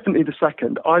think it's definitely the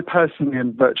second. I personally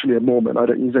am virtually a Mormon. I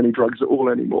don't use any drugs at all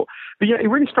anymore. But it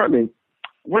really struck me.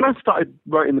 When I started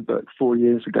writing the book 4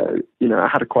 years ago, I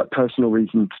had a quite personal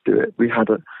reason to do it. We had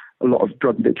a lot of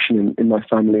drug addiction in my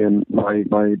family and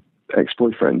my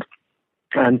ex-boyfriend.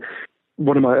 And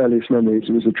one of my earliest memories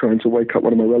was of trying to wake up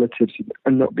one of my relatives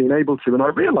and not being able to. And I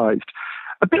realized,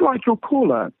 a bit like your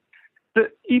caller,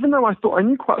 that even though I thought I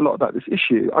knew quite a lot about this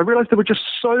issue, I realized there were just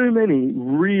so many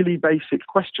really basic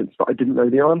questions that I didn't know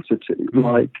the answer to. Mm-hmm.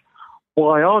 Like,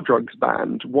 why are drugs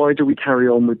banned? Why do we carry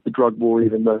on with the drug war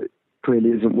even though it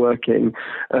clearly isn't working?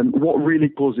 What really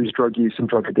causes drug use and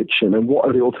drug addiction? And what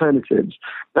are the alternatives?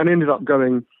 And I ended up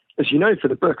going, as you know, for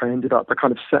the book, I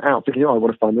kind of set out thinking, I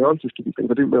want to find the answers to these things.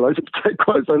 I didn't realize it would take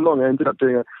quite so long. I ended up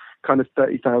doing a kind of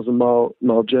 30,000 mile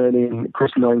journey across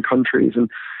 9 countries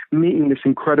and meeting this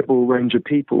incredible range of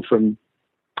people, from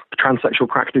a transsexual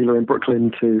crack dealer in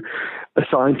Brooklyn to a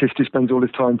scientist who spends all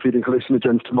his time feeding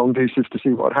hallucinogens to mongooses to see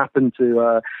what happened,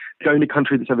 to the only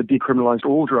country that's ever decriminalized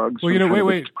all drugs. Well,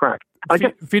 wait. Crack.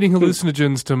 Feeding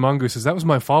hallucinogens to mongooses, that was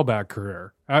my fallback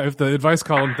career. If the advice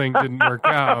column thing didn't work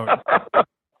out.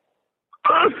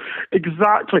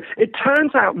 Exactly. It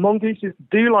turns out mongooses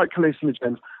do like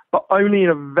hallucinogens, but only in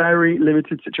a very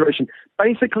limited situation.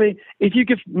 Basically, if you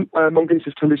give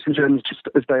mongooses hallucinogens just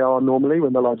as they are normally,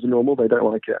 when their lives are normal, they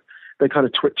don't like it. They kind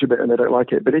of twitch a bit and they don't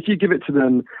like it. But if you give it to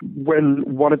them when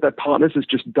one of their partners has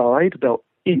just died, they'll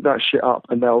eat that shit up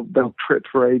and they'll trip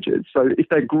for ages. So if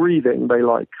they're grieving, they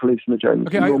like hallucinogens.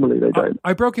 Okay, Normally they don't.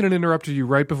 I broke in and interrupted you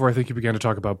right before I think you began to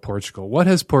talk about Portugal. What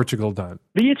has Portugal done?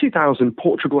 The year 2000,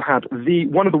 Portugal had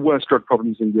one of the worst drug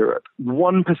problems in Europe.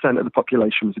 1% of the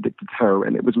population was addicted to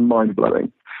heroin. It was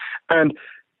mind-blowing. And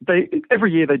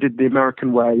every year they did the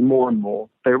American way more and more.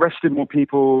 They arrested more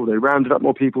people, they rounded up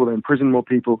more people, they imprisoned more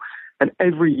people. And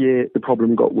every year, the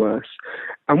problem got worse.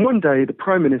 And one day, the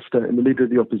Prime Minister and the leader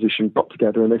of the opposition got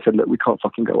together and they said, look, we can't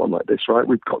fucking go on like this, right?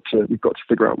 We've got to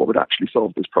figure out what would actually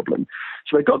solve this problem.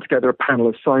 So they got together a panel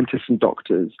of scientists and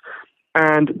doctors.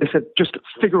 And they said, just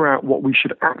figure out what we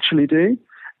should actually do.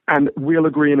 And we'll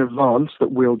agree in advance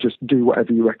that we'll just do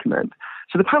whatever you recommend.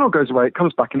 So the panel goes away, it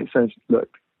comes back and it says, look,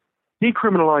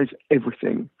 decriminalize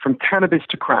everything from cannabis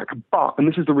to crack, but, and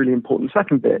this is the really important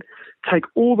second bit, take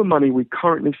all the money we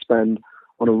currently spend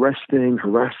on arresting,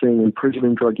 harassing,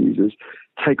 imprisoning drug users,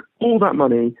 take all that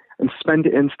money and spend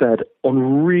it instead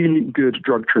on really good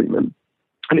drug treatment.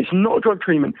 And it's not drug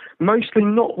treatment, mostly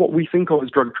not what we think of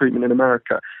as drug treatment in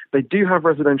America. They do have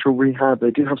residential rehab, they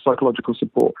do have psychological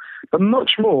support, but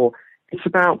much more, it's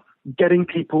about getting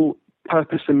people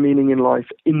purpose and meaning in life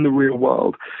in the real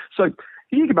world. So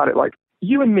you think about it, like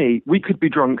you and me, we could be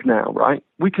drunk now, right?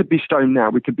 We could be stoned now.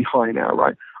 We could be high now,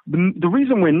 right? The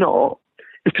reason we're not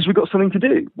is because we've got something to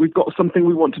do. We've got something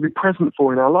we want to be present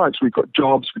for in our lives. We've got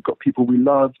jobs. We've got people we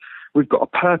love. We've got a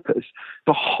purpose.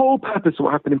 The whole purpose of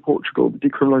what happened in Portugal, the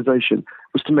decriminalization,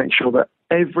 was to make sure that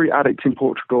every addict in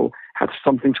Portugal had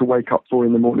something to wake up for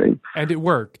in the morning. And it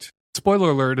worked.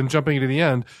 Spoiler alert, and jumping into the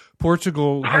end,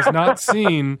 Portugal has not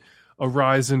seen a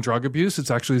rise in drug abuse.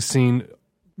 It's actually seen,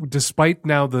 despite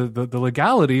now the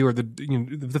legality or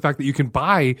the fact that you can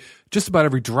buy just about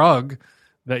every drug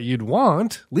that you'd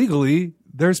want legally,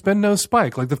 there's been no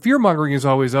spike. Like the fear mongering is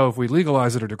always, if we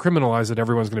legalize it or decriminalize it,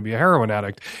 everyone's going to be a heroin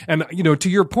addict. And, to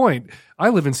your point, I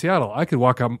live in Seattle. I could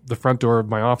walk out the front door of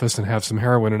my office and have some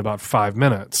heroin in about 5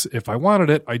 minutes. If I wanted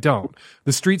it, I don't.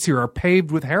 The streets here are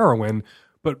paved with heroin,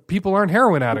 but people aren't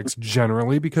heroin addicts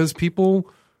generally because people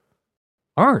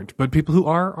aren't, but people who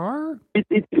are.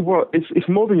 It's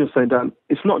more than you're saying, Dan.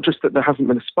 It's not just that there hasn't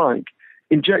been a spike.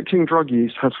 Injecting drug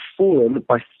use has fallen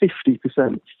by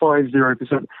 50%,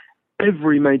 50%.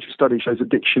 Every major study shows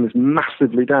addiction is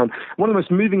massively down. One of the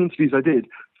most moving interviews I did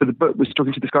for the book was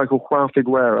talking to this guy called João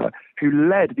Figueira, who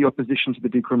led the opposition to the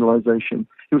decriminalization.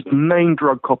 He was the main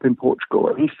drug cop in Portugal,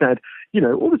 and he said,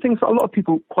 all the things that a lot of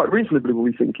people quite reasonably will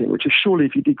be thinking, which is surely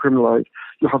if you decriminalize,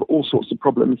 you'll have all sorts of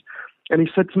problems. And he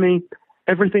said to me,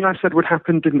 everything I said would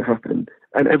happen didn't happen,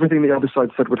 and everything the other side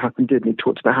said would happen did. And he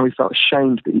talked about how he felt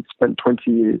ashamed that he'd spent 20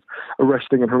 years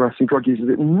arresting and harassing drug users.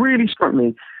 It really struck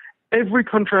me. Every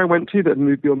country I went to that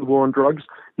moved beyond the war on drugs,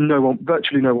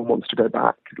 virtually no one wants to go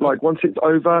back. Like once it's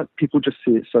over, people just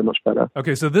see it so much better.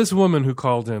 Okay, so this woman who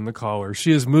called in, the caller,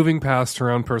 she is moving past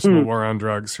her own personal war on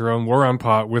drugs, her own war on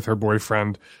pot with her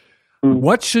boyfriend.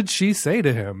 What should she say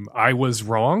to him? I was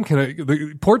wrong.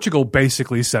 Portugal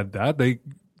basically said that. They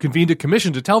convened a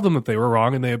commission to tell them that they were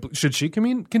wrong, and should she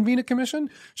convene a commission?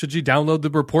 Should she download the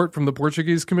report from the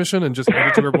Portuguese commission and just hand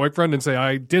it to her boyfriend and say,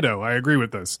 I agree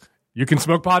with this. You can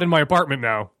smoke pot in my apartment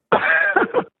now.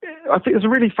 I think it's a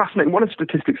really fascinating, one of the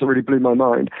statistics that really blew my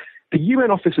mind. The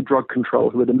UN Office of Drug Control,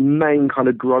 who are the main kind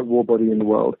of drug war body in the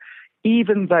world,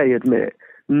 even they admit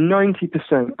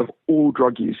 90% of all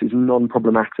drug use is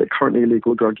non-problematic. Currently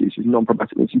illegal drug use is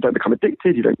non-problematic. It means you don't become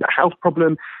addicted, you don't get a health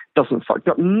problem, doesn't fuck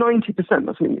you up. 90%,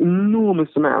 that's an enormous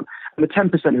amount. And the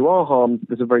 10% who are harmed,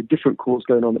 there's a very different cause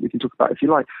going on that we can talk about if you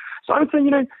like. So I would say,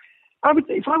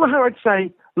 if I were her, I'd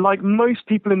say, like most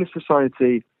people in this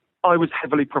society, I was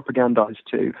heavily propagandized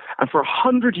too. And for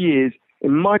 100 years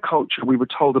in my culture, we were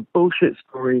told a bullshit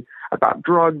story about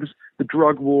drugs, the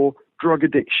drug war, drug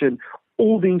addiction,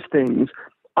 all these things.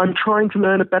 I'm trying to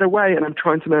learn a better way and I'm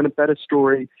trying to learn a better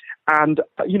story. And,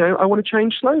 I want to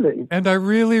change slowly. And I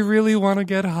really, really want to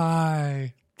get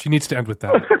high. She needs to end with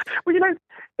that. Well,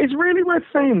 it's really worth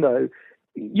saying, though,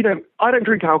 I don't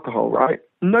drink alcohol, right?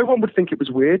 No one would think it was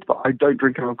weird, but I don't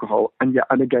drink alcohol, and yet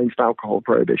I'm against alcohol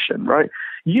prohibition, right?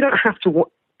 You don't have to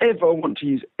ever want to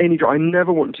use any drug. I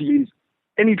never want to use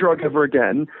any drug ever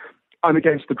again. I'm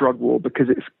against the drug war because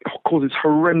it causes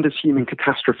horrendous human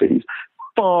catastrophes,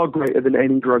 far greater than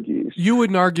any drug use. You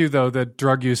wouldn't argue, though, that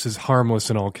drug use is harmless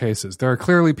in all cases. There are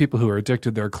clearly people who are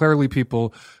addicted. There are clearly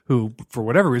people who, for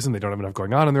whatever reason, they don't have enough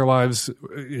going on in their lives,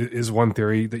 is one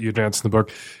theory that you advance in the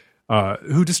book.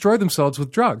 Who destroy themselves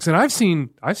with drugs. And I've seen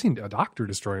a doctor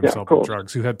destroy himself with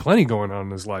drugs who had plenty going on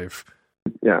in his life.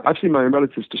 Yeah, I've seen my own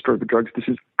relatives destroyed with drugs. This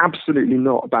is absolutely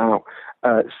not about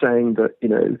saying that,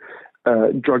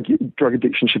 drug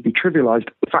addiction should be trivialized.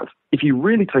 In fact, if you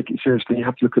really take it seriously, you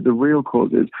have to look at the real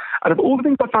causes. And of all the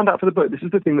things I found out for the book, this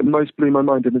is the thing that most blew my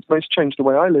mind and has most changed the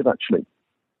way I live, actually.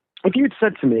 If you had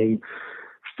said to me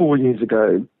 4 years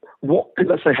ago,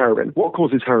 let's say heroin, what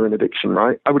causes heroin addiction,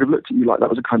 right? I would have looked at you like that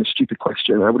was a kind of stupid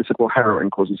question. I would have said, well,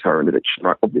 heroin causes heroin addiction,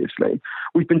 right? Obviously.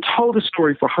 We've been told a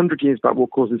story for 100 years about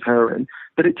what causes heroin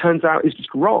that it turns out is just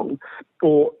wrong,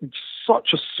 or such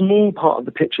a small part of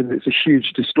the picture that it's a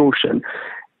huge distortion.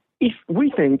 If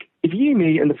you,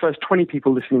 me, and the first 20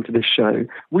 people listening to this show,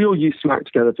 we all use smack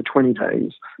together for 20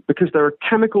 days because there are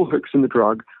chemical hooks in the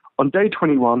drug, on day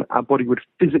 21, our body would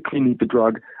physically need the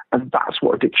drug, and that's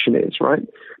what addiction is, right?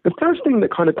 The first thing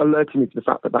that kind of alerted me to the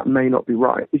fact that that may not be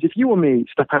right is if you or me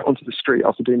step out onto the street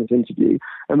after doing this interview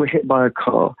and we're hit by a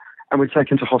car and we're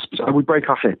taken to hospital, and we break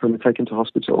our hip and we're taken to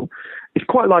hospital, it's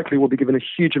quite likely we'll be given a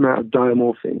huge amount of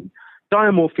diamorphine.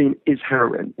 Diamorphine is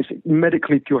heroin. It's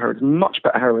medically pure heroin. It's much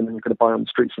better heroin than you're going to buy on the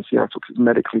streets in Seattle because it's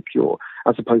medically pure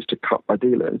as opposed to cut by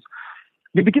dealers.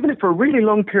 You'll be given it for a really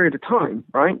long period of time,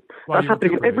 right? That's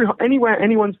happening anywhere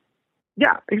anyone's...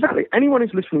 Yeah, exactly. Anyone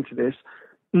who's listening to this,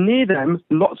 near them,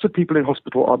 lots of people in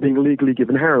hospital are being legally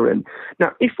given heroin.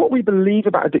 Now, if what we believe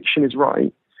about addiction is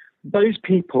right, those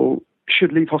people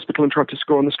should leave hospital and try to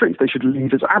score on the streets. They should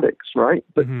leave as addicts, right?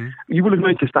 But you will have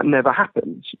noticed that never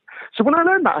happens. So when I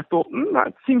learned that, I thought,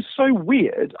 that seems so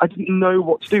weird. I didn't know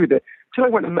what to do with it. Until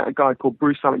I went and met a guy called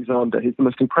Bruce Alexander. He's the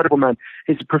most incredible man.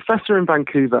 He's a professor in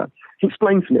Vancouver. He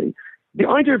explained to me, the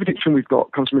idea of addiction we've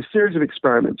got comes from a series of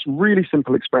experiments, really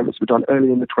simple experiments that were done early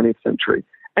in the 20th century.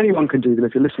 Anyone can do them.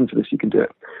 If you're listening to this, you can do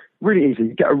it. Really easy.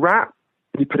 You get a rat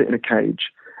and you put it in a cage.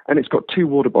 And it's got 2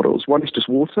 water bottles. One is just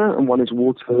water and one is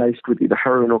water laced with either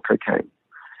heroin or cocaine.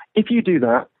 If you do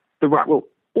that, the rat will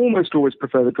almost always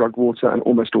prefer the drug water and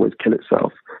almost always kill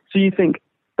itself. So you think,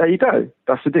 there you go,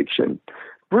 that's addiction.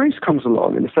 Bruce comes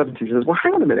along in the 70s and says, well,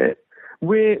 hang on a minute.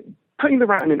 We're putting the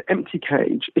rat in an empty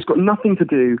cage. It's got nothing to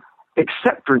do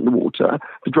except drink the water,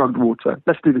 the drugged water.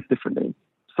 Let's do this differently.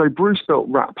 So Bruce built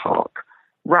Rat Park.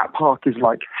 Rat Park is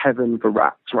like heaven for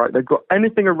rats, right? They've got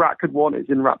anything a rat could want is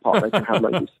in Rat Park. They can have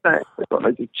loads of sex, they've got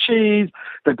loads of cheese,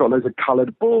 they've got loads of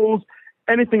coloured balls,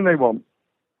 anything they want.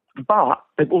 But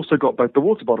they've also got both the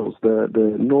water bottles,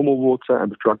 the normal water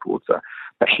and the drugged water.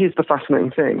 But here's the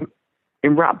fascinating thing.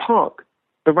 In Rat Park,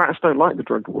 the rats don't like the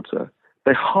drugged water.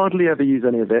 They hardly ever use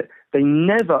any of it. They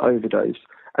never overdose.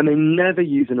 And they never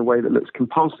use in a way that looks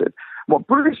compulsive. What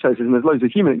Bruce says is, and there's loads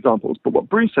of human examples, but what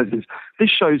Bruce says is, this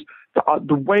shows that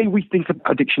the way we think about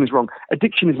addiction is wrong.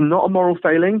 Addiction is not a moral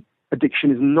failing.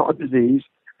 Addiction is not a disease.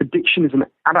 Addiction is an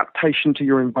adaptation to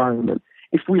your environment.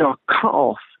 If we are cut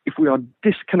off, if we are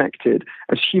disconnected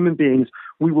as human beings,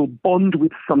 we will bond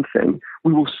with something.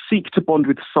 We will seek to bond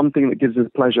with something that gives us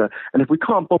pleasure. And if we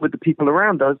can't bond with the people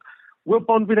around us, we'll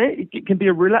bond with it. It can be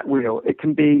a roulette wheel. It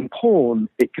can be porn.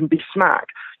 It can be smack.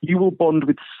 You will bond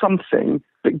with something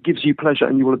that gives you pleasure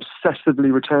and you will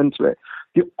obsessively return to it.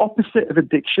 The opposite of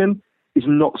addiction is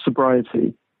not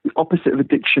sobriety. The opposite of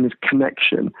addiction is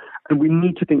connection. And we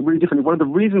need to think really differently. One of the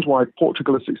reasons why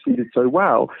Portugal has succeeded so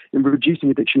well in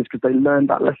reducing addiction is because they learned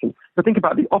that lesson. But think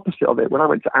about the opposite of it. When I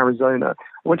went to Arizona,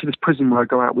 I went to this prison where I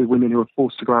go out with women who are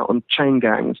forced to go out on chain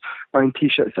gangs, wearing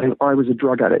T-shirts saying, I was a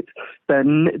drug addict.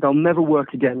 They'll never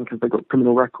work again because they've got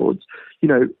criminal records. You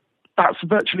know, that's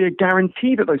virtually a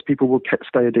guarantee that those people will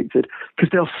stay addicted because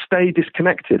they'll stay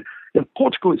disconnected. In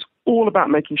Portugal, it's all about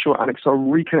making sure addicts are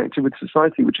reconnected with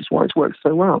society, which is why it's worked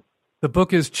so well. The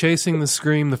book is Chasing the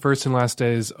Scream, the first and last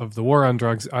days of the war on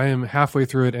drugs. I am halfway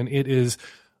through it, and it is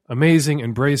amazing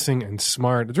and bracing and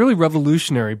smart. It's really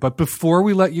revolutionary. But before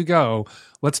we let you go,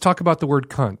 let's talk about the word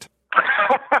cunt.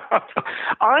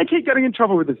 I keep getting in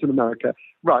trouble with this in America.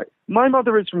 Right. My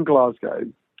mother is from Glasgow.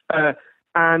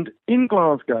 And in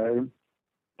Glasgow,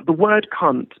 the word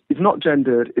cunt is not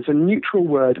gendered. It's a neutral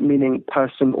word meaning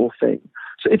person or thing.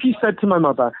 So if you said to my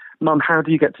mother, Mum, how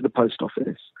do you get to the post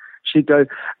office? She'd go,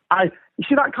 you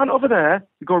see that cunt over there?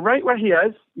 You go right where he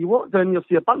is. You walk down, you'll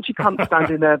see a bunch of cunts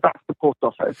standing there. That's the post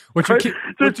office. What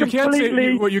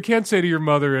you can't say to your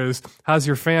mother is, how's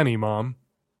your fanny, Mom?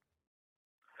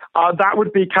 That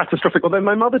would be catastrophic. Although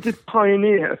my mother did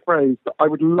pioneer a phrase that I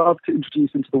would love to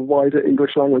introduce into the wider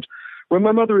English language. When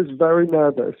my mother is very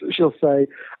nervous, she'll say,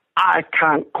 I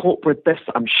can't cope with this.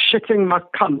 I'm shitting my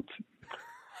cunt.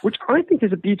 Which I think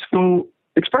is a beautiful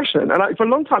expression. And for a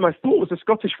long time, I thought it was a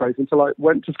Scottish phrase until I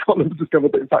went to Scotland and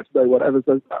discovered that, in fact, no one ever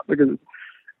says that. Because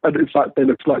and in fact they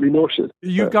look slightly nauseous.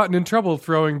 You've gotten in trouble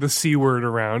throwing the C word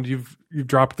around. You've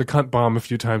dropped the cunt bomb a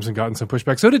few times and gotten some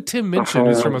pushback. So did Tim Minchin,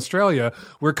 who's from Australia,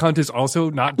 where cunt is also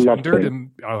not gendered.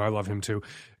 And I love him too.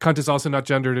 Cunt is also not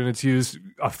gendered, and it's used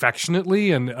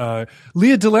affectionately. And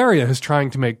Leah Delaria is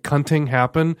trying to make cunting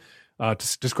happen.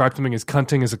 To describe something as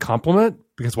cunting as a compliment,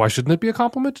 because why shouldn't it be a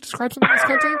compliment to describe something as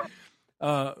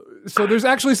cunting? So there's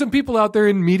actually some people out there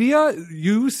in media,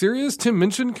 you, Sirius, Tim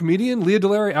Minchin, comedian, Leah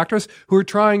Delaria, actress, who are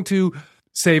trying to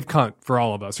save cunt for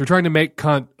all of us. They're trying to make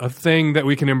cunt a thing that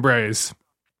we can embrace.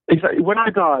 Exactly. When I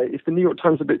die, if the New York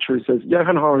Times obituary says,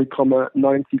 Johan Hari,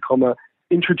 90,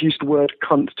 introduced word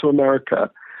cunt to America,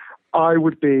 I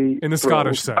would be... In the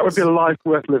Scottish sense. That would be a life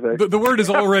worth living. The word is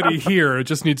already here. It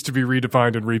just needs to be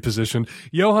redefined and repositioned.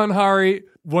 Johan Hari,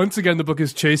 once again, the book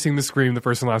is Chasing the Scream, the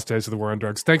first and last days of the war on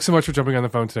drugs. Thanks so much for jumping on the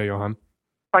phone today, Johan.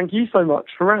 Thank you so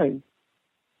much. Hooray.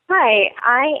 Hi,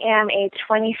 I am a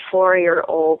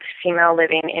 24-year-old female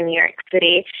living in New York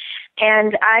City,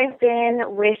 and I've been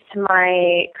with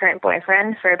my current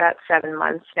boyfriend for about 7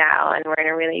 months now, and we're in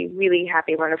a really, really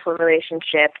happy, wonderful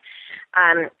relationship.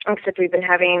 Except we've been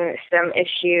having some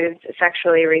issues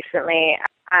sexually recently.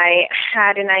 I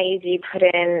had an IUD put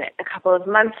in a couple of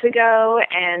months ago,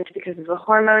 and because of the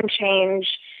hormone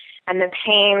change and the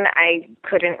pain, I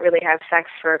couldn't really have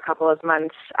sex for a couple of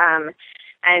months.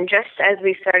 And just as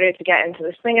we started to get into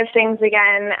the swing of things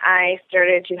again, I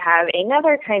started to have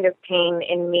another kind of pain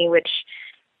in me, which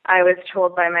I was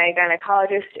told by my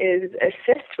gynecologist is a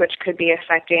cyst, which could be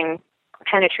affecting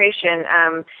penetration.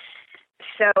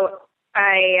 So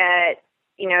I,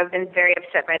 have been very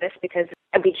upset by this because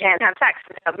we can't have sex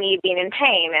without me being in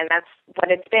pain, and that's what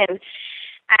it's been.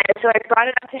 And so I brought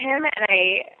it up to him, and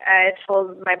I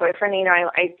told my boyfriend, I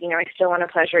still want to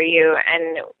pleasure you,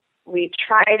 and we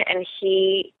tried, and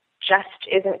he just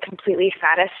isn't completely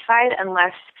satisfied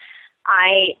unless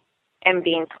I am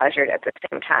being pleasured at the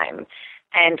same time.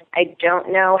 And I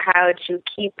don't know how to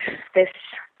keep this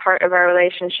part of our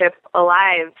relationship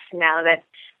alive now that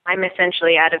I'm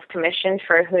essentially out of commission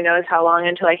for who knows how long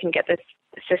until I can get this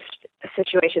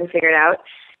situation figured out.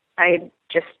 I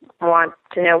just want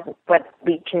to know what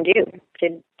we can do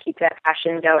to keep that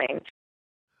passion going.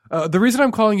 The reason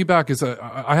I'm calling you back is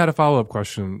I had a follow-up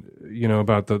question,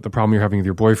 about the problem you're having with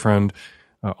your boyfriend.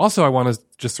 Also, I want to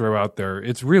just throw out there,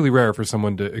 it's really rare for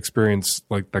someone to experience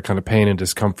like that kind of pain and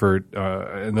discomfort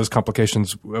and those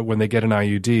complications when they get an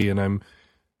IUD. And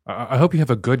I hope you have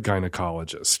a good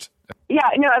gynecologist. Yeah,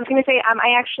 no, I was going to say,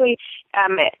 I actually,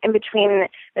 in between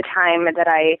the time that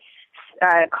I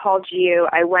called you,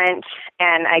 I went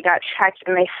and I got checked,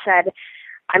 and they said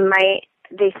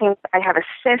they think I have a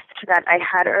cyst that I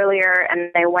had earlier,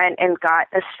 and they went and got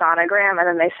a sonogram, and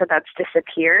then they said that's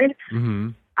disappeared.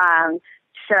 Mm-hmm.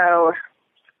 So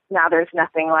now there's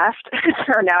nothing left.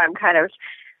 So now I'm kind of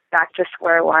back to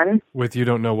square one. With you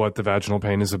don't know what the vaginal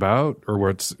pain is about or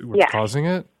what's causing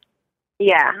it?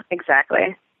 Yeah,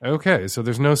 exactly. Okay, so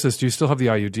there's no cyst. Do you still have the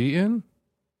IUD in?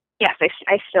 Yes,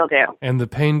 I still do. And the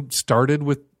pain started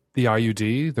with the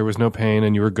IUD? There was no pain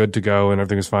and you were good to go and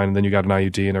everything was fine, and then you got an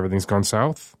IUD and everything's gone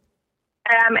south?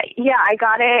 Yeah, I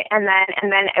got it, and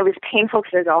then it was painful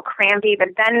because it was all crampy, but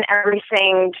then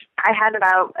everything, I had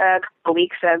about a couple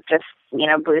weeks of just,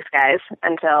 blue skies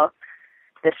until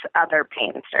this other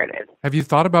pain started. Have you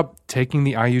thought about taking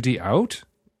the IUD out?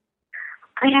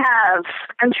 I have.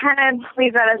 I'm trying to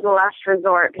leave that as a last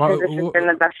resort because this has been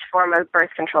the best form of birth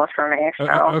control for me. So.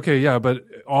 Okay, yeah, but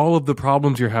all of the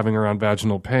problems you're having around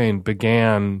vaginal pain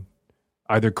began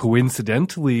either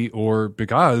coincidentally or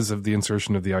because of the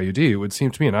insertion of the IUD. It would seem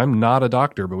to me, and I'm not a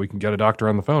doctor, but we can get a doctor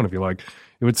on the phone if you like.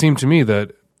 It would seem to me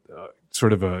that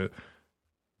sort of a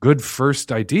good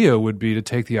first idea would be to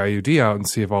take the IUD out and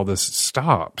see if all this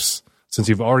stops, since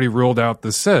you've already ruled out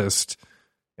the cyst,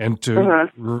 and to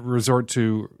revert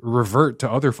to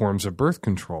other forms of birth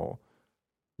control.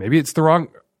 Maybe it's the wrong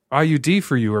IUD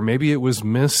for you, or maybe it was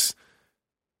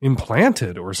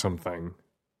misimplanted or something.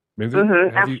 Maybe,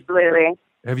 absolutely.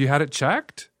 Have you had it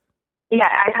checked? Yeah,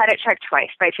 I've had it checked twice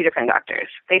by 2 different doctors.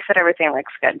 They said everything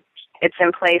looks good. It's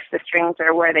in place. The strings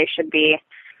are where they should be.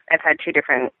 I've had 2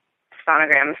 different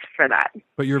sonograms for that.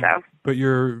 But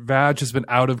your vag has been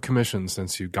out of commission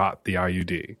since you got the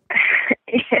IUD.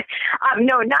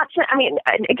 No, not since.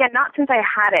 Not since I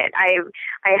had it. I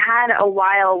had a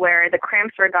while where the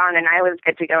cramps were gone and I was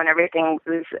good to go and everything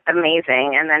was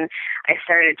amazing, and then I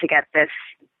started to get this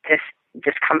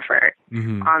discomfort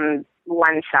on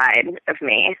one side of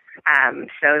me.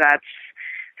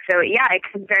 It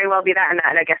could very well be that, and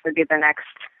that I guess would be the next,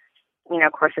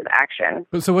 course of action.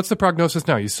 So what's the prognosis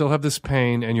now? You still have this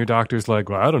pain, and your doctor's like,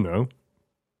 well, I don't know.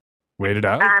 Wait it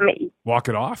out? Walk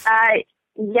it off?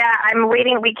 Yeah, I'm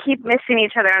waiting. We keep missing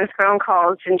each other on phone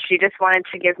calls, and she just wanted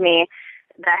to give me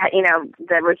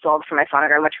the results from my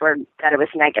sonogram, which were that it was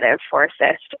negative for a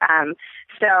cyst. I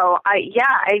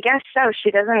guess so.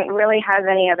 She doesn't really have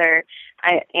any other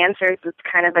answers. It's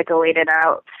kind of like a waited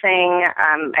out thing.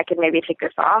 I could maybe take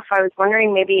this off. I was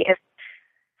wondering maybe if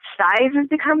size has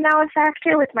become now a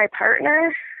factor with my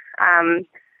partner.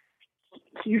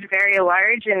 He's very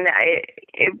large, and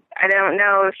I don't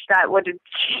know if that would have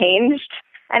changed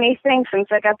anything since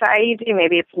I got the IUD.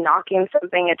 Maybe it's knocking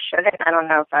something it shouldn't. I don't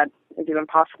know if that is even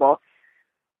possible.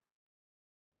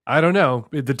 I don't know.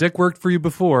 The dick worked for you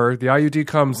before. The IUD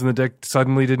comes and the dick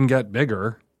suddenly didn't get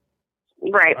bigger.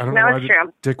 Right. I don't know why it's true.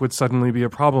 the dick would suddenly be a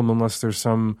problem unless there's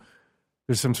some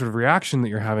sort of reaction that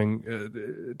you're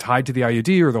having tied to the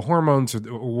IUD or the hormones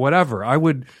or whatever. I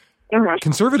would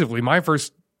conservatively, my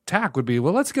first tack would be,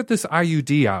 well, let's get this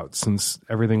IUD out since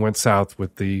everything went south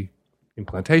with the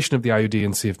implantation of the IUD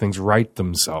and see if things right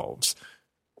themselves.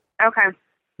 Okay.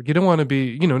 But you don't want to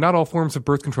be, not all forms of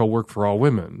birth control work for all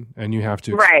women, and you have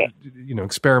to,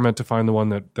 experiment to find the one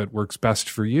that works best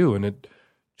for you. And it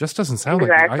just doesn't sound like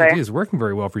the IUD is working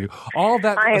very well for you. All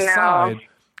that aside,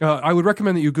 I would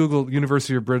recommend that you Google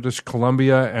University of British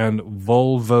Columbia and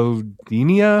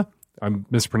vulvodynia. I'm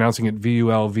mispronouncing it,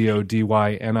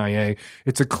 vulvodynia.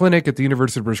 It's a clinic at the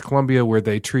University of British Columbia where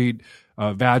they treat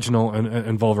vaginal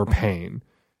and vulvar pain,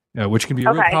 which can be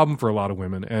a real problem for a lot of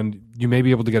women. And you may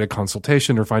be able to get a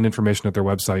consultation or find information at their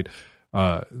website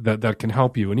that can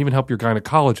help you and even help your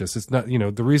gynecologist. It's not,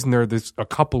 the reason there's a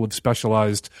couple of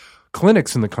specialized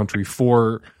clinics in the country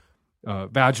for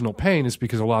vaginal pain is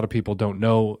because a lot of people don't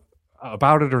know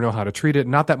about it or know how to treat it.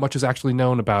 Not that much is actually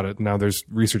known about it. Now there's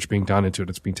research being done into it.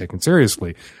 It's being taken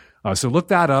seriously. So look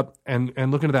that up and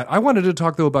look into that. I wanted to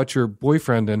talk, though, about your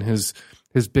boyfriend and his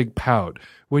big pout.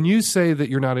 When you say that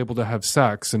you're not able to have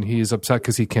sex and he is upset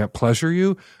because he can't pleasure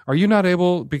you, are you not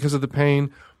able, because of the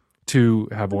pain, to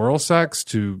have oral sex,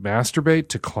 to masturbate,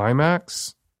 to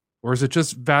climax? Or is it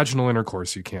just vaginal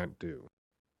intercourse you can't do?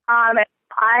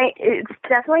 It's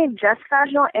definitely just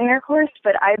vaginal intercourse,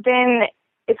 but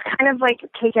it's kind of like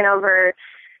taken over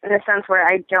in the sense where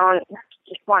I don't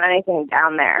just want anything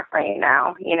down there right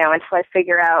now, until I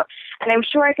figure out. And I'm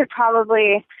sure I could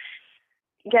probably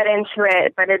get into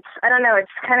it, but I don't know,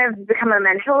 it's kind of become a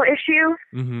mental issue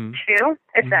too,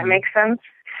 if that makes sense.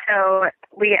 So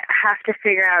we have to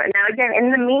figure out. Now, again,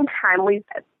 in the meantime, we've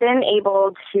been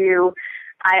able to,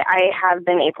 I have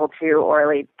been able to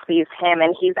orally please him,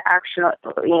 and he's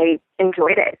actually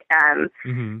enjoyed it. I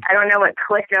don't know what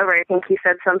clicked over. I think he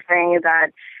said something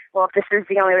that, well, if this is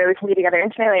the only way we can be together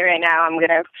intimately right now, I'm going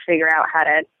to figure out how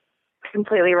to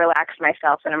completely relax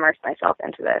myself and immerse myself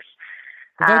into this.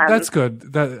 That's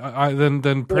good.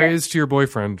 Then praise to your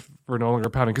boyfriend for no longer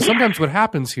pouting. Because sometimes what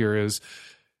happens here is,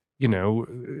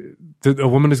 a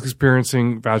woman is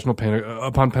experiencing vaginal pain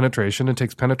upon penetration and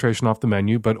takes penetration off the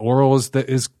menu, but oral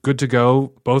is good to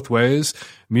go both ways.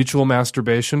 Mutual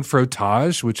masturbation,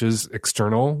 frottage, which is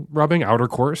external rubbing, outer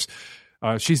course.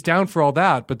 She's down for all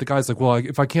that, but the guy's like, well,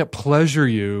 if I can't pleasure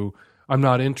you, I'm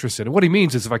not interested. And what he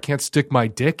means is if I can't stick my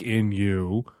dick in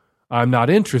you, I'm not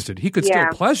interested. He could still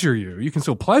pleasure you. You can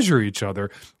still pleasure each other.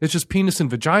 It's just penis and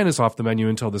vagina is off the menu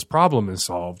until this problem is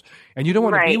solved. And you don't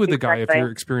want to be with a guy if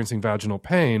you're experiencing vaginal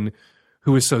pain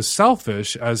who is so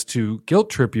selfish as to guilt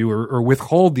trip you or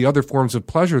withhold the other forms of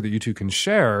pleasure that you two can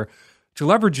share to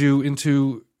leverage you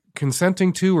into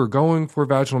consenting to or going for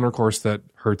vaginal intercourse that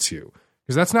hurts you.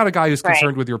 Because that's not a guy who's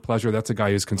concerned with your pleasure. That's a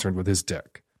guy who's concerned with his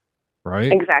dick.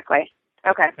 Right? Exactly.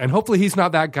 Okay. And hopefully he's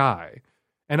not that guy.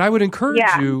 And I would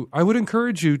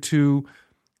encourage you to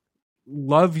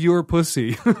love your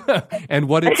pussy and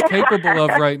what it's capable of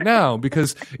right now,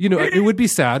 because, it would be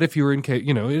sad if you were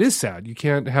it is sad. You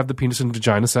can't have the penis and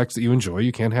vagina sex that you enjoy.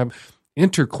 You can't have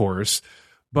intercourse.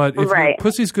 But if your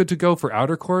pussy's good to go for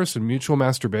outer course and mutual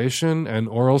masturbation and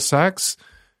oral sex,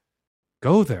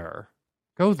 go there.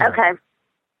 Okay.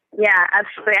 Yeah,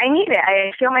 absolutely. I need it.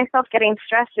 I feel myself getting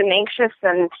stressed and anxious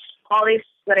and all these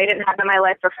that I didn't have in my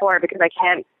life before because I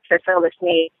can't fulfill this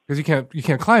need. Because you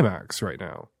can't climax right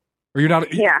now. Or you're not,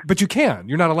 but you can.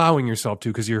 You're not allowing yourself to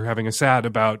because you're having a sad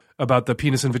about the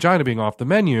penis and vagina being off the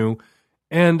menu.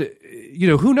 And,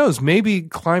 who knows, maybe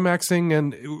climaxing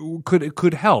and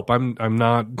could help. I'm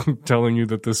not telling you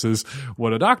that this is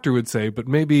what a doctor would say, but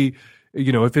maybe,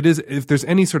 if there's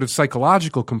any sort of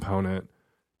psychological component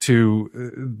to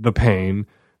the pain,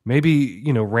 maybe,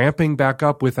 ramping back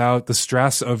up without the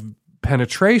stress of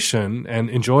penetration and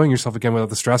enjoying yourself again without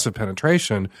the stress of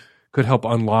penetration could help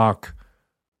unlock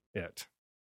it.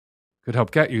 could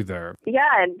help get you there.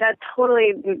 Yeah, that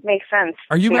totally makes sense.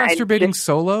 Are you masturbating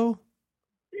solo?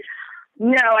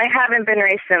 No, I haven't been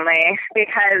recently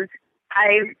because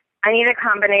I need a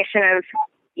combination of,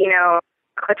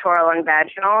 clitoral and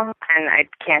vaginal, and I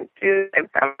can't do.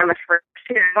 I'm a first.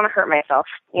 I don't want to hurt myself.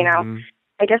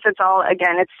 I guess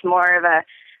it's more of a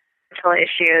mental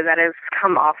issue that has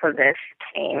come off of this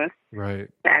pain. Right.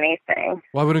 Than anything.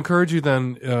 Well, I would encourage you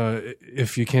then,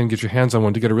 if you can get your hands on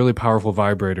one, to get a really powerful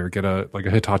vibrator, get a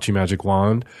Hitachi Magic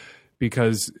Wand,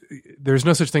 because there's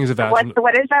no such thing as a vaginal.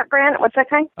 What is that brand? What's that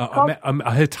kind called?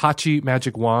 A Hitachi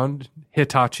Magic Wand.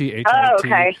 Hitachi, H-I-T. Oh,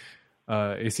 okay.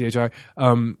 ACHI.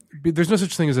 There's no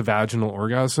such thing as a vaginal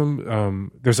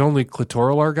orgasm. There's only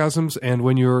clitoral orgasms, and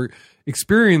when you're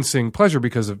experiencing pleasure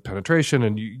because of penetration,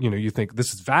 and you think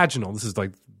this is vaginal, this is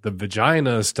like the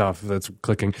vagina stuff that's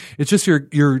clicking. It's just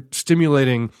you're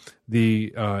stimulating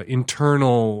the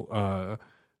internal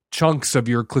chunks of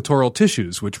your clitoral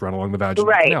tissues, which run along the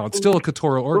vaginal canal. It's still a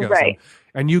clitoral orgasm,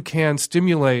 and you can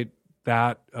stimulate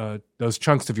that those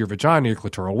chunks of your vagina, your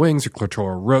clitoral wings, your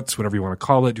clitoral roots, whatever you want to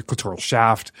call it, your clitoral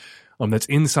shaft, that's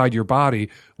inside your body,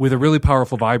 with a really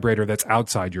powerful vibrator that's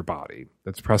outside your body,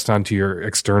 that's pressed onto your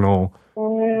external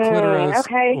clitoris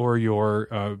or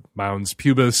your mons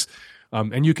pubis,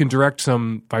 and you can direct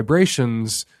some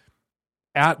vibrations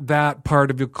at that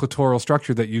part of your clitoral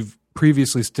structure that you've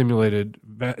previously stimulated,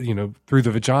 through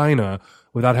the vagina,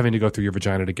 without having to go through your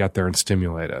vagina to get there and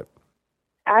stimulate it.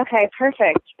 Okay,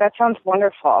 perfect. That sounds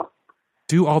wonderful.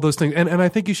 Do all those things. And I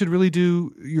think you should really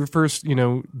do your first,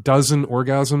 dozen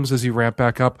orgasms as you ramp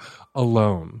back up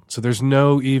alone. So there's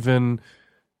no even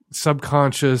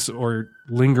subconscious or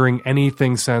lingering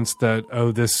anything sense that,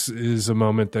 this is a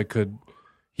moment that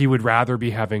he would rather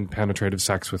be having penetrative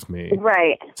sex with me.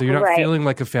 Right. So you're not feeling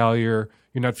like a failure.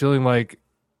 You're not feeling like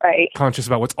conscious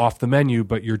about what's off the menu,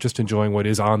 but you're just enjoying what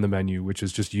is on the menu, which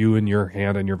is just you and your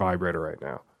hand and your vibrator right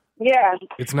now. Yeah.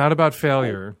 It's not about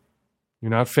failure. You're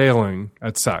not failing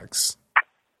at sex.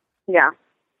 Yeah.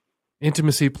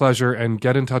 Intimacy, pleasure, and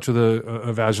get in touch with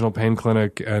a vaginal pain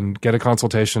clinic and get a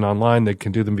consultation online. They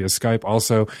can do them via Skype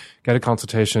also. Get a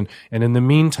consultation. And in the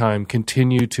meantime,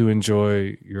 continue to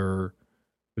enjoy your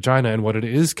vagina and what it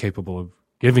is capable of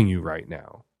giving you right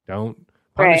now. Don't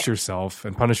punish yourself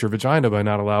and punish your vagina by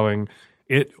not allowing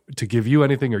it to give you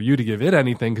anything or you to give it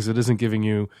anything, because it isn't giving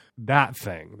you that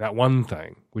thing, that one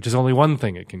thing, which is only one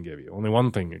thing it can give you, only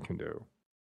one thing it can do.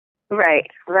 Right,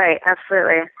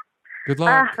 absolutely. Good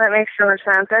luck. That makes so much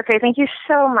sense. Okay, thank you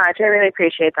so much. I really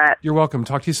appreciate that. You're welcome.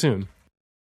 Talk to you soon.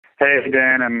 Hey,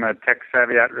 Dan, I'm a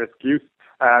tech-savvy at-risk youth.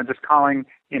 Just calling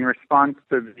in response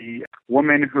to the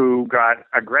woman who got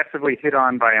aggressively hit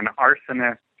on by an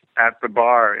arsonist at the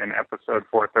bar in episode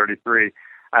 433.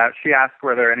 She asked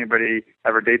whether anybody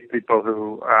ever dates people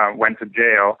who went to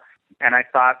jail, and I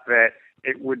thought that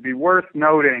it would be worth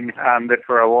noting that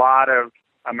for a lot of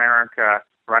America,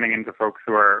 running into folks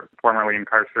who are formerly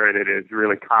incarcerated is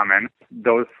really common.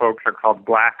 Those folks are called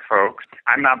black folks.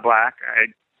 I'm not black. I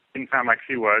didn't sound like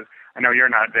she was. I know you're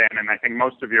not, Dan, and I think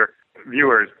most of your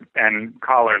viewers and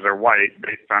callers are white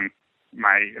based on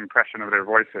my impression of their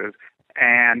voices.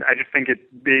 And I just think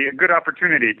it'd be a good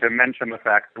opportunity to mention the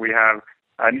fact that we have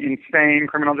an insane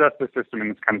criminal justice system in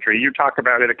this country. You talk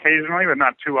about it occasionally, but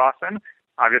not too often.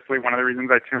 Obviously, one of the reasons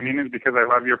I tune in is because I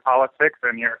love your politics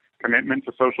and your commitment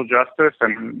to social justice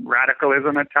and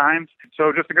radicalism at times.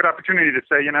 So just a good opportunity to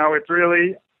say, it's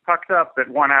really fucked up that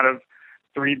 1 out of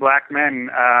 3 black men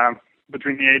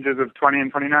between the ages of 20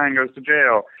 and 29 goes to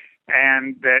jail,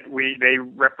 and that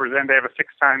they have a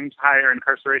 6 times higher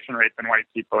incarceration rate than white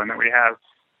people, and that we have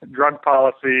drug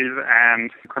policies and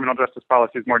criminal justice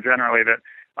policies more generally that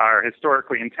are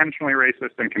historically intentionally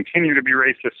racist and continue to be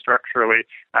racist structurally,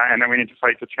 and that we need to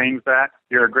fight to change that.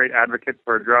 You're a great advocate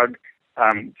for drug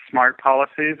smart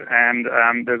policies, and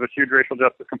there's a huge racial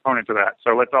justice component to that.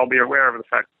 So let's all be aware of the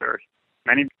fact that there's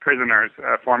many prisoners,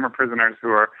 former prisoners, who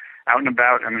are out and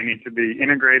about, and we need to be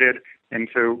integrated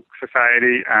into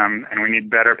society, and we need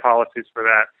better policies for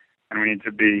that, and we need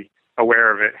to be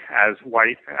aware of it as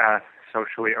white,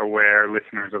 socially aware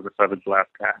listeners of the Savage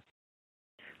Laughcast.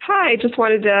 Hi, just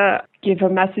wanted to give a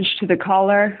message to the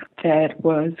caller that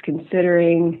was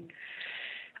considering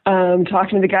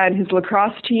talking to the guy on his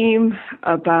lacrosse team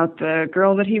about the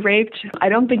girl that he raped. I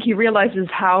don't think he realizes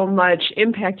how much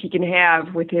impact he can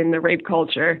have within the rape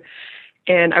culture.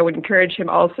 And I would encourage him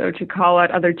also to call out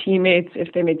other teammates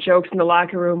if they make jokes in the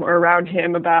locker room or around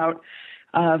him about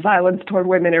violence toward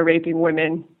women or raping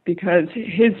women, because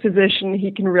his position,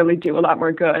 he can really do a lot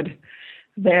more good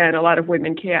than a lot of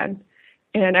women can.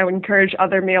 And I would encourage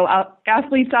other male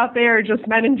athletes out there, just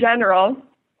men in general,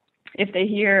 if they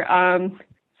hear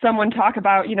someone talk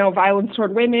about, violence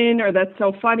toward women, or that's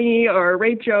so funny, or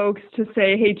rape jokes, to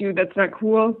say, hey, dude, that's not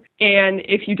cool. And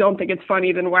if you don't think it's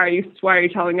funny, then why are you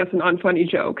telling us an unfunny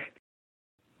joke?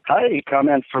 Hi,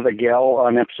 comment for the gal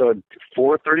on episode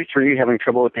 433, having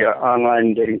trouble with the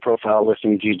online dating profile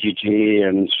listing GGG,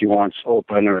 and she wants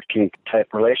open or kink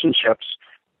type relationships.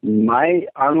 My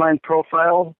online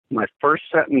profile, my first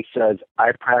sentence says,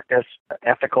 I practice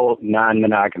ethical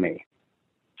non-monogamy.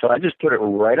 So I just put it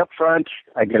right up front.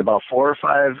 I get about 4 or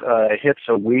 5 hits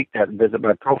a week that visit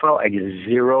my profile. I get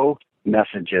 0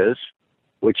 messages,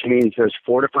 which means there's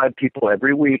 4 to 5 people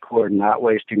every week who are not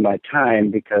wasting my time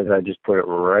because I just put it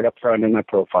right up front in my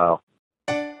profile.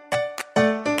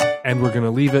 And we're going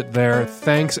to leave it there.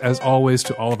 Thanks, as always,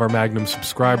 to all of our Magnum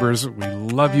subscribers. We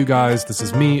love you guys. This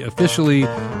is me, officially,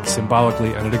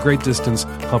 symbolically, and at a great distance,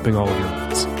 humping all of your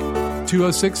lips.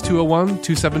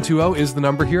 206-201-2720 is the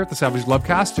number here at the Savage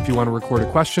Lovecast. If you want to record a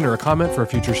question or a comment for a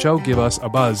future show, give us a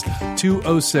buzz.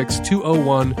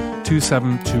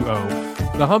 206-201-2720.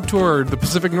 The Hump Tour, the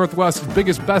Pacific Northwest's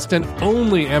biggest, best, and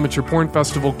only amateur porn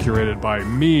festival, curated by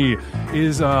me,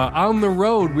 is on the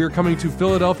road. We are coming to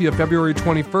Philadelphia February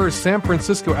 21st. San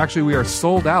Francisco, actually, we are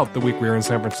sold out the week we are in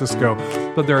San Francisco,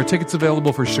 but there are tickets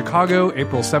available for Chicago,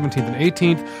 April 17th and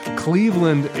 18th,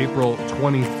 Cleveland, April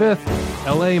 25th,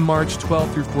 LA, March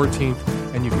 12th through 14th,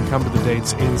 and you can come to the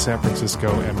dates in San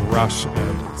Francisco and rush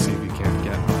and see if you can't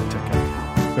get a ticket.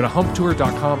 Go to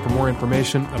humptour.com for more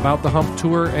information about the Hump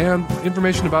Tour and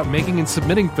information about making and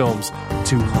submitting films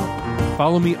to Hump.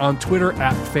 Follow me on Twitter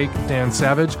at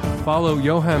FakeDanSavage. Follow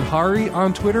Johan Hari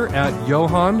on Twitter at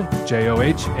Johan,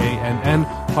 Johann,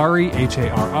 Hari,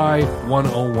 Hari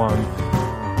 101.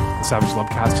 The Savage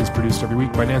Lovecast is produced every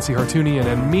week by Nancy Hartunian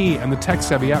and me and the tech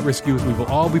savvy at-risk youth. We will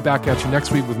all be back at you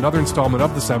next week with another installment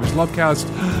of the Savage Lovecast.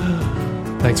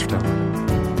 Thanks for telling me.